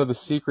opinion, a lot of the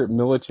secret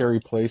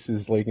military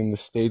places, like in the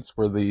States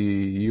where the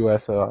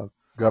U.S.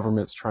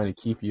 Government's trying to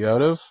keep you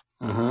out of,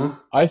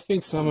 I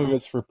think some of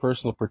it's for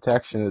personal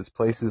protection. It's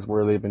places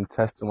where they've been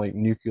testing like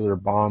nuclear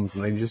bombs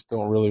and they just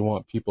don't really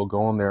want people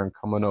going there and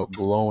coming out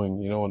glowing,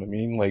 you know what I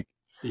mean? Like,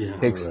 it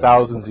takes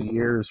thousands of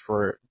years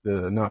for it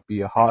to not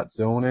be a hot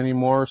zone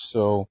anymore,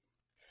 so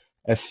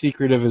as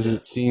secretive as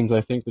it seems,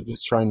 I think they're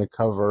just trying to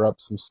cover up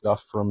some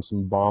stuff from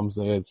some bombs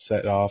they had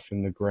set off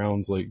in the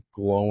grounds, like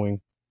glowing.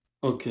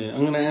 Okay,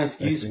 I'm gonna ask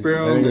you,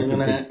 Spiro. I think it's a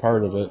big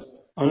part of it.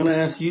 I'm gonna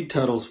ask you,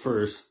 Tuddles,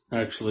 first,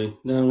 actually.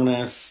 Then I'm gonna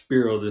ask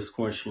Spiro this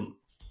question.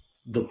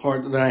 The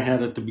part that I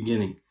had at the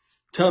beginning.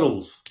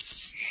 Tuddles,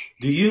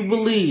 do you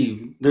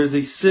believe there's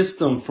a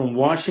system from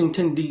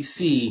Washington,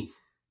 D.C.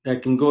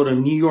 that can go to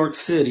New York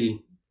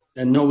City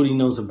that nobody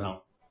knows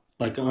about?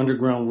 Like an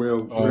underground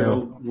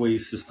railway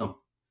system?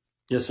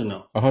 Yes or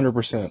no?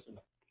 100%.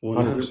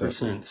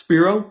 100%.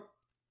 Spiro?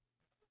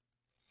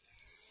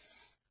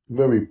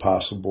 Very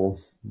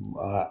possible.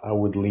 I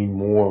would lean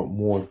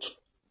more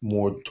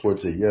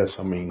towards a yes.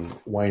 I mean,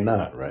 why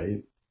not,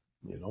 right?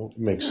 You know, it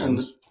makes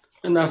sense.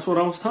 And that's what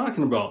I was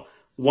talking about.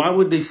 Why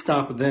would they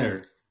stop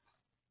there?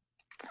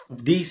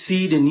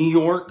 DC to New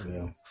York?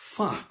 Yeah.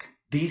 Fuck.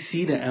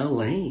 DC to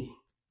LA.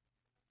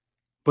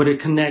 But it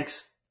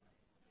connects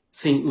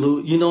St.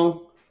 Louis, you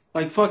know,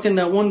 like fucking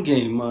that one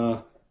game.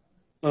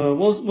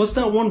 What's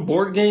that one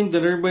board game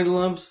that everybody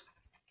loves?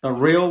 A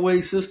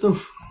railway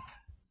system?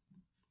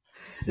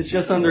 It's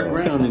just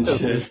underground and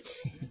shit.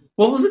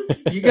 What was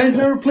it? You guys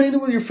never played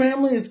it with your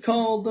family? It's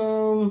called,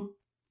 you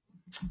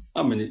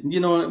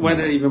know what? Why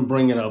did I even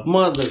bring it up?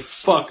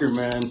 Motherfucker,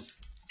 man.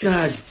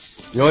 God.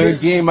 The only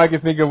game I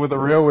can think of with a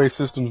railway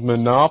system is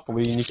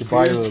Monopoly, and you can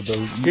buy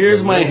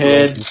Here's my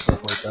head. And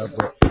stuff like that,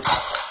 but.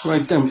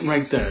 Right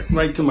there.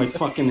 Right to my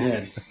fucking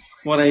head.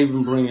 Why'd I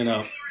even bring it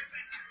up?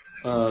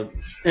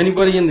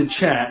 Anybody in the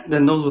chat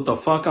that knows what the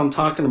fuck I'm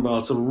talking about,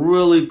 it's a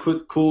really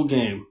cool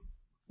game.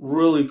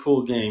 Really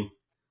cool game.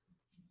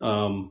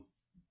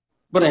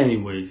 But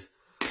anyways.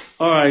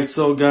 Alright,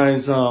 so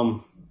guys, where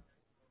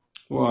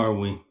are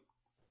we?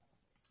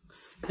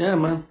 Yeah,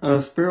 man,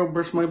 Spiro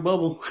burst my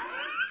bubble.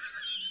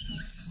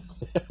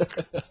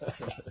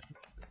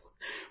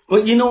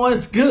 But you know what?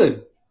 It's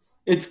good.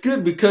 It's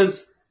good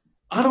because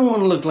I don't want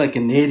to look like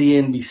an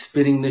idiot and be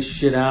spitting this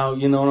shit out.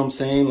 You know what I'm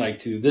saying? Like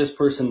to this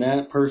person,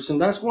 that person.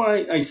 That's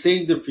why I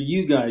saved it for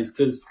you guys.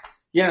 Cause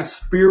yeah,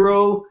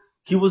 Spiro,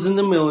 he was in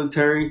the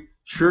military.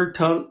 Sure,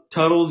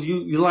 Tuddles,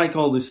 you like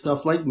all this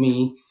stuff like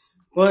me,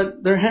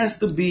 but there has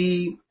to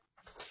be,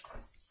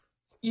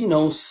 you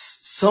know,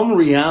 some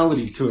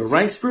reality to it,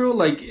 right, Spiro?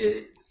 Like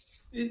it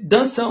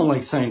does sound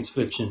like science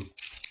fiction.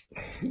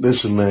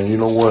 Listen, man, you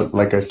know what?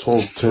 Like I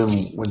told Tim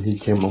when he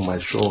came on my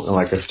show, and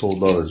like I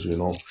told others, you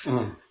know,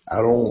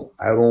 I don't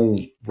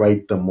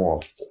write them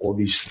off, all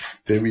these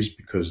theories,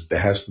 because there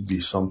has to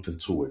be something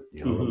to it.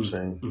 You know what I'm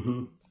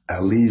saying?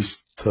 At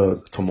least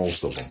to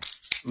most of them.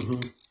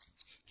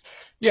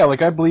 Yeah,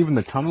 like I believe in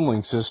the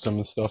tunneling system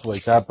and stuff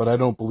like that, but I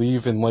don't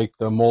believe in like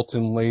the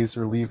molten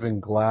laser leaving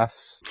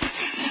glass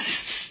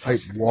type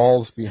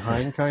walls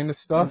behind kind of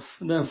stuff.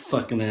 That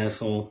fucking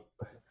asshole.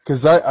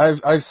 Because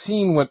I've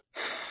seen what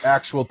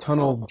actual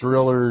tunnel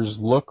drillers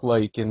look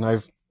like,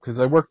 and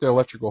because I worked at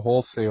electrical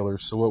wholesaler,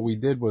 so what we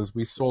did was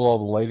we sold all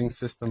the lighting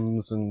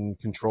systems and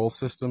control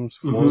systems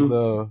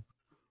for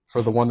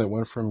the one that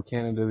went from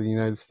Canada to the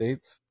United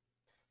States.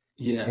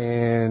 Yeah.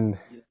 And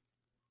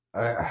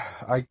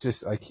I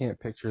can't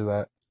picture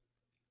that.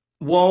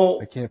 Well,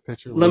 I can't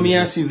picture. Let me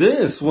ask you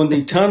this: when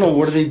they tunnel,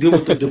 what do they do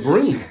with the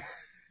debris?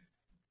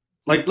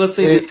 Like, let's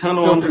say they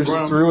tunnel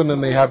underground through, and then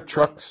they have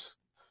trucks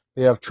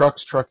They have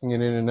trucks trucking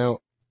it in and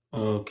out.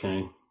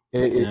 Okay.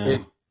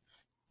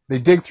 They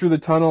dig through the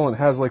tunnel and it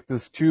has like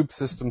this tube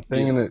system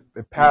thing, and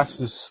it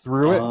passes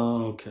through it.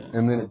 Okay.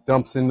 And then it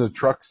dumps into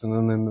trucks,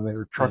 and then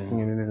they're trucking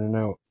it in and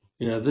out.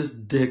 Yeah, this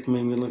dick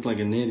made me look like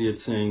an idiot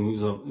saying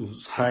it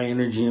was high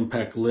energy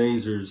impact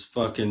lasers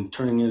fucking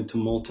turning it into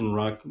molten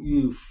rock.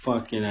 You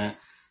fucking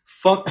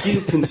fuck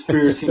you,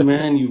 conspiracy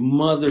man, you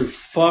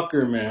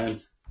motherfucker,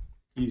 man.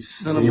 You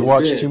son of a bitch. You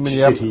watch too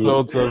many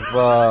episodes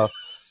of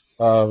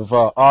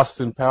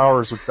Austin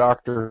Powers with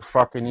Dr.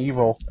 fucking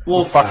Evil.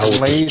 Well,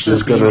 fucking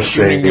laser beams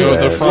shooting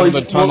you from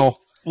the tunnel.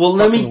 Well,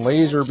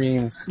 laser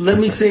beams. Let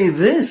me say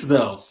this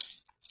though.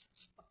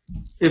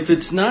 If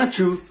it's not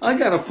true, I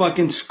got a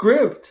fucking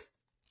script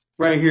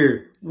right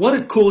here. What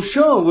a cool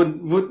show.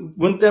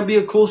 Wouldn't that be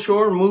a cool show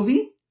or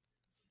movie?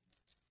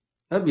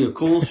 That'd be a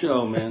cool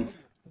show, man.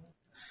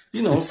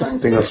 You know,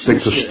 science fiction. I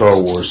think I'll stick to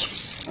Star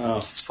Wars. Oh,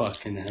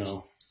 fucking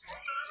hell.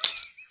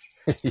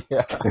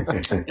 Yeah.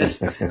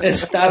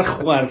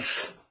 Star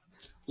Wars.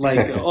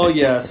 Like, oh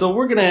yeah. So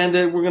we're gonna end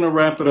it. We're gonna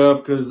wrap it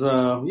up because,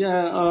 I'm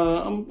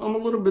a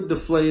little bit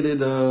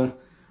deflated.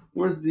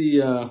 Where's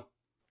the?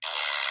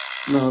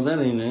 No, that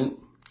ain't it.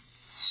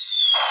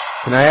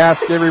 Can I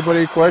ask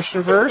everybody a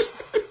question first?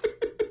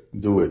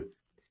 Do it.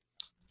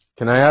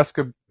 Can I ask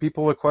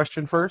people a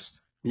question first?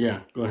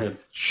 Yeah, go ahead.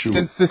 Shoot.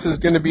 Since this is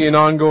going to be an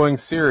ongoing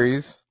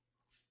series,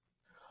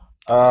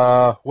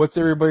 what's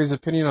everybody's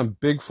opinion on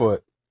Bigfoot?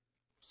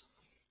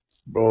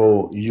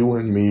 Bro, you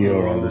and me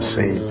are on the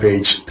same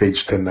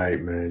page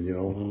tonight, man, you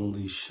know?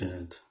 Holy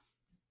shit.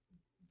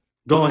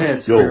 Go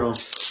ahead, Spiro.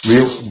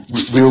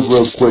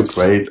 Real quick,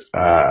 right?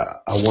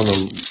 I want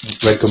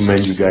to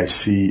recommend you guys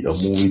see a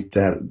movie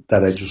that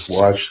I just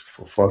watched.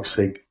 For fuck's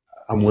sake,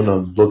 I'm gonna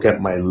look at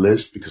my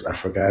list because I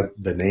forgot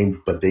the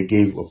name, but they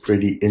gave a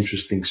pretty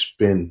interesting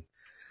spin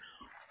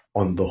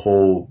on the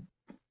whole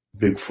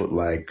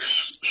Bigfoot-like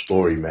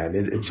story, man.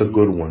 It's a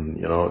good one,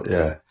 you know?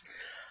 Yeah.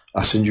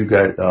 I'll send you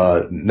guys,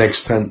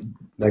 next time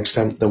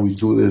that we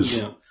do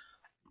this,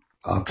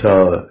 I'll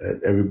tell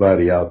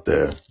everybody out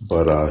there,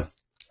 but,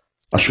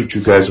 I'll shoot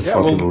you guys a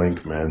fucking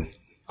link, man.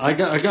 I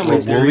got my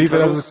theory. We'll leave it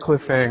as a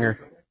cliffhanger.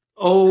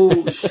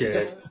 Oh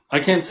shit! I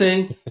can't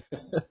say.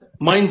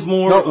 Mine's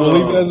more. No, we'll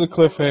leave it as a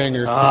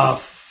cliffhanger. Ah,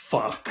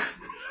 fuck.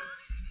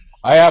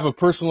 I have a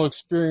personal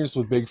experience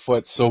with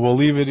Bigfoot, so we'll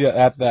leave it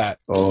at that.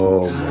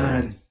 Oh,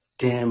 God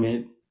damn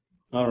it!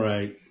 All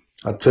right.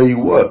 I'll tell you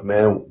what,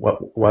 man.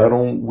 Why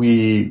don't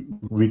we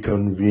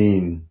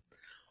reconvene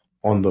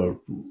on the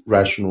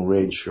Rational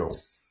Rage show?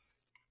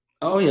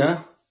 Oh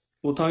yeah,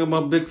 we'll talk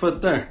about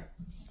Bigfoot there.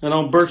 And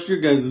I'll burst your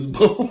guys'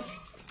 bubble.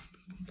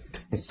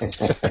 Just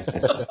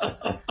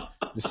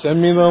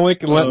send me the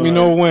link and let me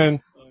know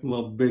when.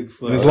 Well,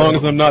 Bigfoot. As long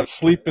as I'm not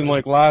sleeping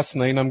like last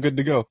night, I'm good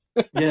to go.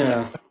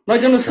 Yeah.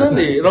 Like on a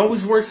Sunday. It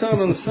always works out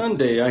on a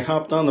Sunday. I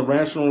hopped on the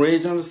Rational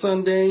Rage on a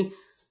Sunday.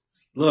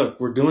 Look,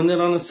 we're doing it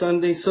on a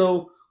Sunday,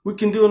 so we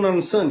can do it on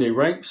a Sunday,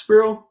 right,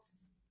 Spiro?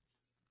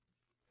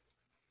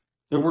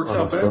 It works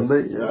out best?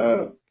 Sunday?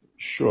 Yeah.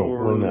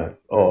 Sure. Why not?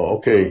 Oh,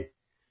 okay.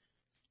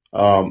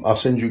 I'll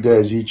send you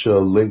guys each a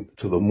link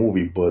to the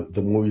movie, but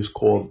the movie is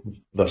called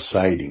The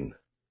Sighting.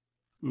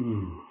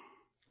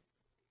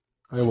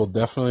 I will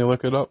definitely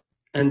look it up.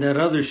 And that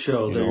other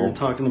show you're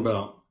talking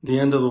about, the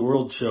End of the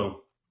World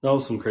show, that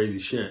was some crazy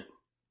shit.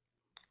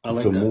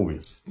 It's a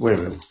movie. Wait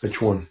a minute, which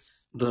one?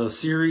 The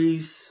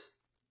series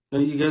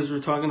that you guys were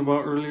talking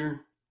about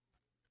earlier.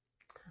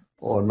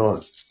 Oh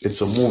no,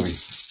 it's a movie.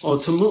 Oh,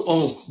 it's a movie.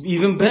 Oh,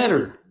 even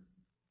better.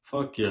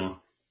 Fuck yeah.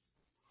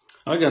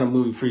 I got a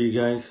movie for you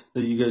guys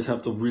that you guys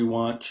have to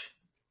rewatch.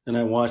 And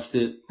I watched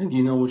it. And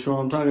you know which one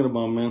I'm talking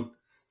about, man.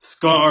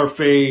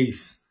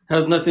 Scarface.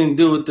 Has nothing to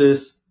do with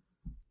this.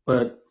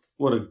 But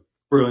what a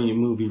brilliant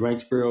movie, right,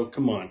 Spiro?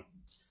 Come on.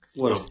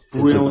 What a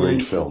brilliant, it's a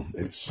great film.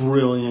 It's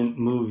brilliant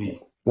movie.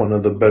 One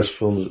of the best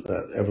films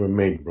ever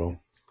made, bro.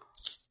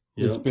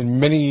 Yep. It's been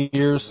many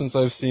years since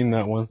I've seen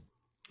that one.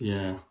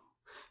 Yeah.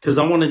 Because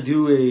I want to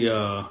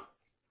do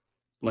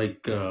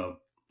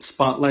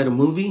spotlight a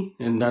movie,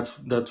 and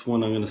that's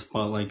one I'm going to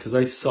spotlight because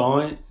I saw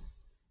it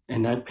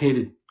and I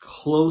paid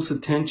close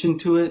attention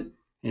to it,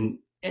 and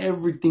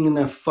everything in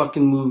that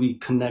fucking movie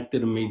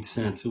connected and made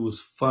sense. It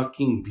was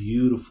fucking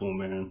beautiful,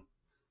 man.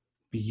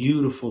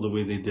 Beautiful the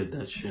way they did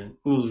that shit. It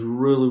was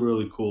really,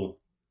 really cool,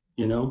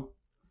 you know?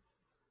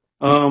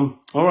 All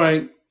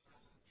right.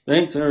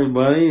 Thanks,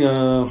 everybody.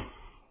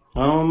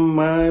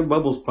 My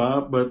bubbles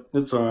pop, but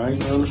it's all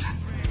right.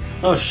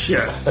 Oh,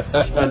 shit.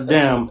 God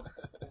damn.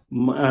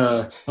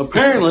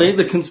 Apparently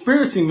the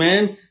conspiracy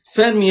man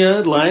fed me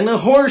a line of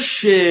horse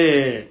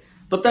shit,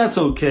 but that's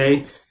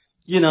okay,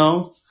 you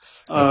know.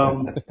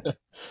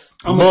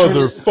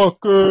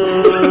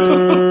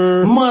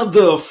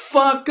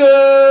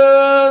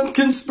 Motherfucker,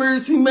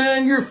 conspiracy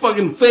man, you're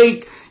fucking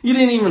fake. You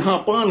didn't even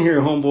hop on here,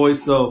 homeboy,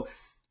 so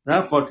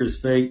that fucker's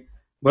fake.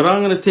 But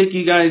I'm gonna take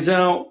you guys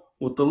out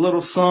with a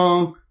little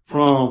song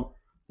from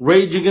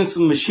Rage Against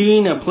the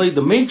Machine that played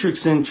the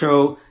Matrix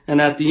intro,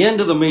 and at the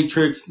end of the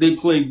Matrix, they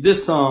played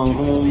this song,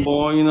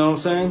 homeboy, you know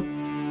what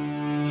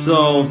I'm saying?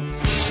 So,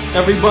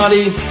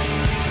 everybody,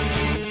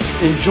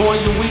 enjoy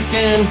your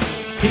weekend.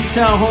 Peace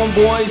out,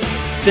 homeboys.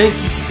 Thank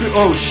you,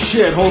 oh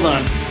shit, hold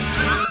on.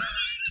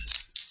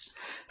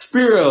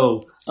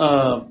 Spiro,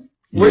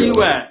 where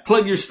you at?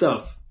 Plug your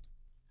stuff.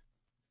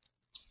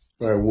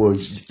 All right, well,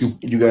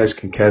 you guys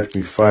can catch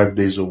me 5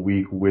 days a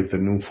week with the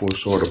New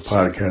Force Order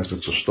podcast.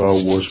 It's a Star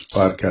Wars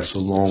podcast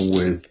along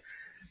with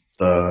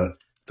the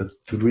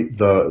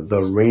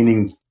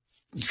reigning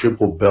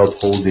triple belt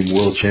holding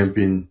world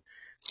champion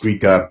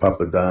Greek God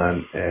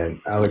Papadan and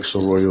Alex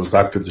Arroyo,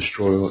 Dr.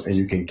 Destroyer, and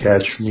you can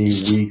catch me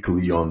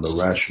weekly on the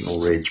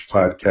Rational Rage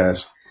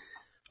podcast.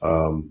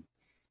 The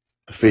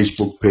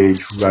Facebook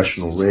page,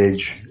 Rational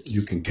Rage.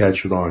 You can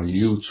catch it on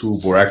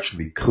YouTube, or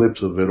actually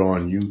clips of it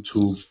on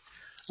YouTube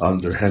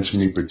under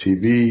Handsome Reaper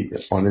TV,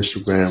 on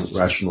Instagram,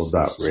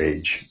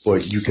 rational.rage.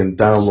 But you can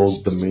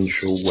download the main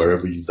show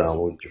wherever you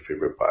download your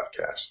favorite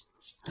podcast.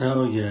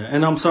 Hell yeah.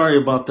 And I'm sorry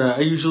about that.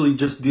 I usually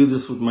just do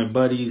this with my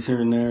buddies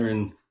here and there,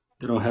 and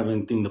they don't have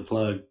anything to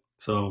plug.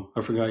 So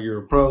I forgot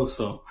you're a pro,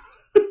 so.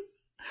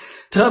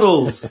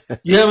 Tuddles,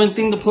 you have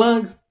anything to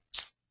plug?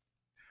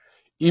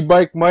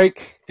 E-Bike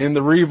Mike and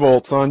the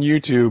Revolts on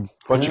YouTube.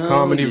 Bunch of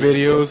comedy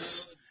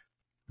videos.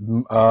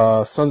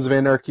 Sons of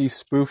Anarchy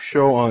spoof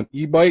show on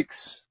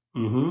e-bikes.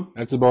 Mm-hmm.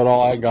 That's about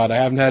all I got. I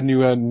haven't had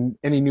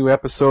any new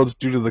episodes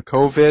due to the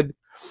COVID.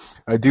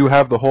 I do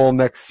have the whole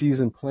next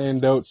season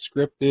planned out,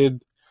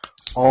 scripted,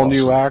 all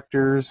new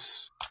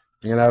actors.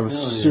 I'm gonna have a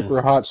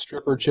super hot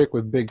stripper chick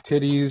with big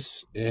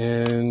titties,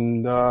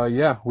 and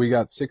we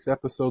got 6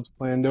 episodes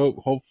planned out.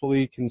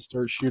 Hopefully can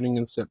start shooting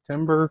in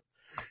September,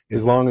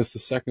 as long as the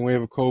second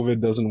wave of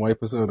COVID doesn't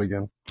wipe us out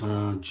again.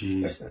 Oh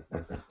jeez.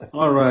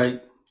 All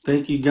right.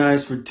 Thank you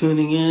guys for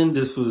tuning in.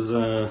 This was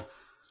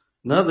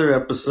another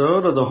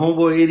episode of the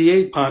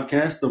Homeboy88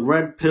 podcast, the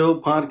Red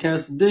Pill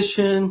Podcast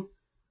Edition.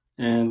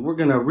 And we're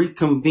going to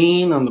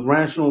reconvene on the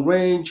Rational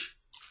Rage,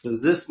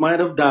 because this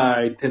might have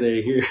died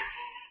today here.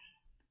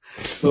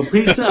 So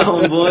peace out,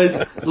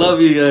 homeboys. Love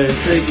you guys.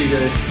 Thank you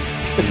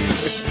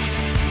guys.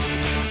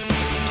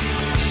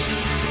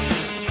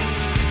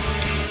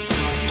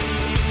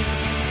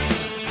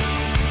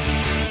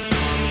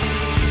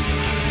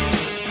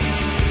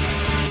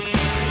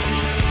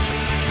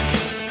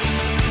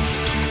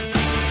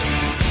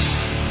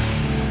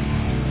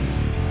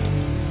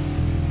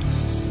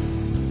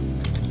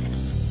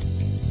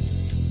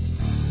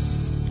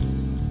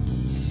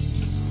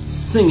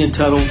 Sing it,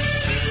 Tuddles.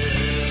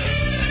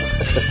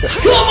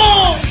 Come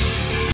on!